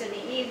 6 in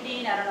the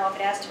evening. I don't know if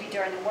it has to be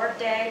during the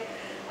workday.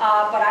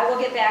 But I will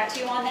get back to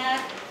you on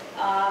that.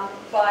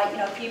 But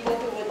people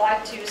who would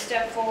like to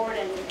step forward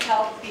and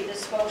help be the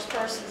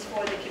spokespersons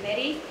for the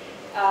committee,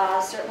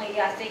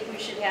 certainly I think we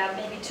should have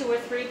maybe 2 or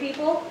 3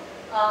 people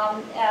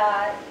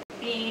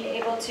being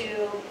able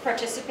to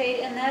participate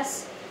in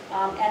this.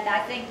 And I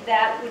think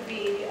that would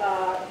be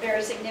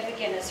very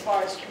significant as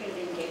far as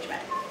community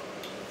engagement.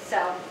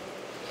 So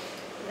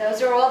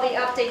those are all the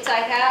updates I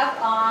have.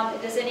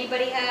 Does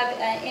anybody have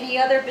any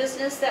other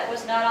business that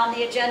was not on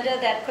the agenda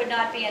that could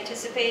not be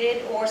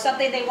anticipated, or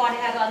something they want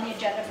to have on the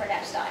agenda for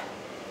next time?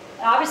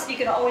 And obviously, you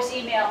can always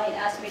email me and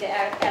ask me to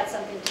add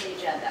something to the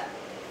agenda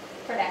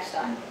for next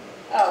time.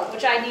 Oh,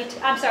 which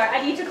I'm sorry,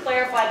 I need to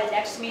clarify the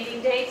next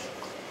meeting date,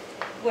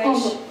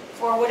 which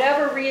for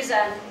whatever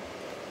reason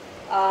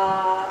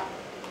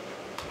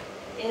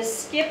is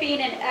skipping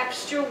an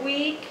extra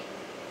week.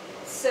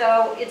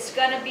 So it's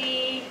going to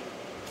be,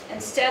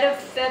 instead of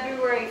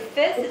February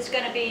 5th, it's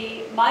going to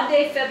be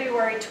Monday,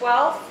 February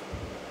 12th.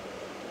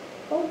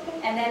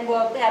 Okay. And then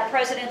we'll have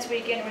President's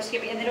Weekend, we're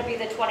skipping, and it'll be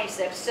the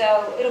 26th.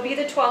 So it'll be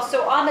the 12th.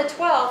 So on the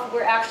 12th,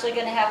 we're actually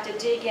going to have to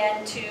dig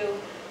into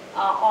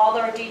all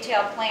our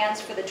detailed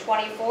plans for the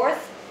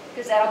 24th,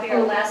 because that'll be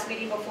our last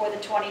meeting before the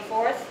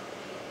 24th.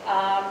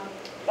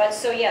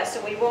 So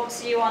we won't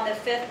see you on the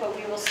 5th, but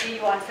we will see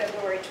you on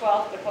February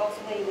 12th. But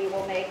hopefully we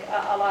will make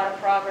a lot of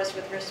progress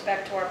with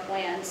respect to our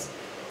plans,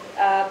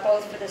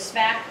 both for the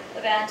SMAC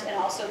event and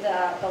also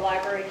the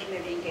library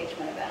community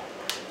engagement event.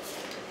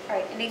 All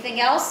right, anything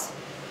else?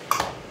 Do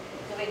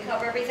we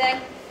cover everything?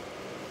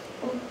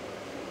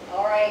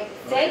 All right,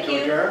 thank Motion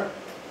to you. adjourn?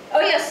 Oh,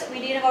 yes, we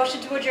need a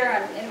motion to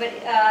adjourn. Anybody,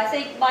 I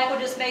think Michael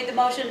just made the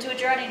motion to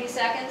adjourn. Any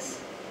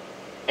seconds?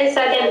 A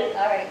second.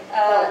 All right,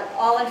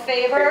 all in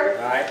favor?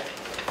 All right.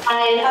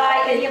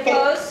 Aye. Any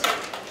opposed?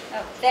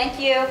 Oh, thank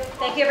you.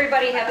 Thank you,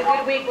 everybody. Have a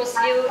good week. We'll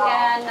see you in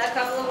a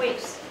couple of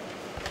weeks.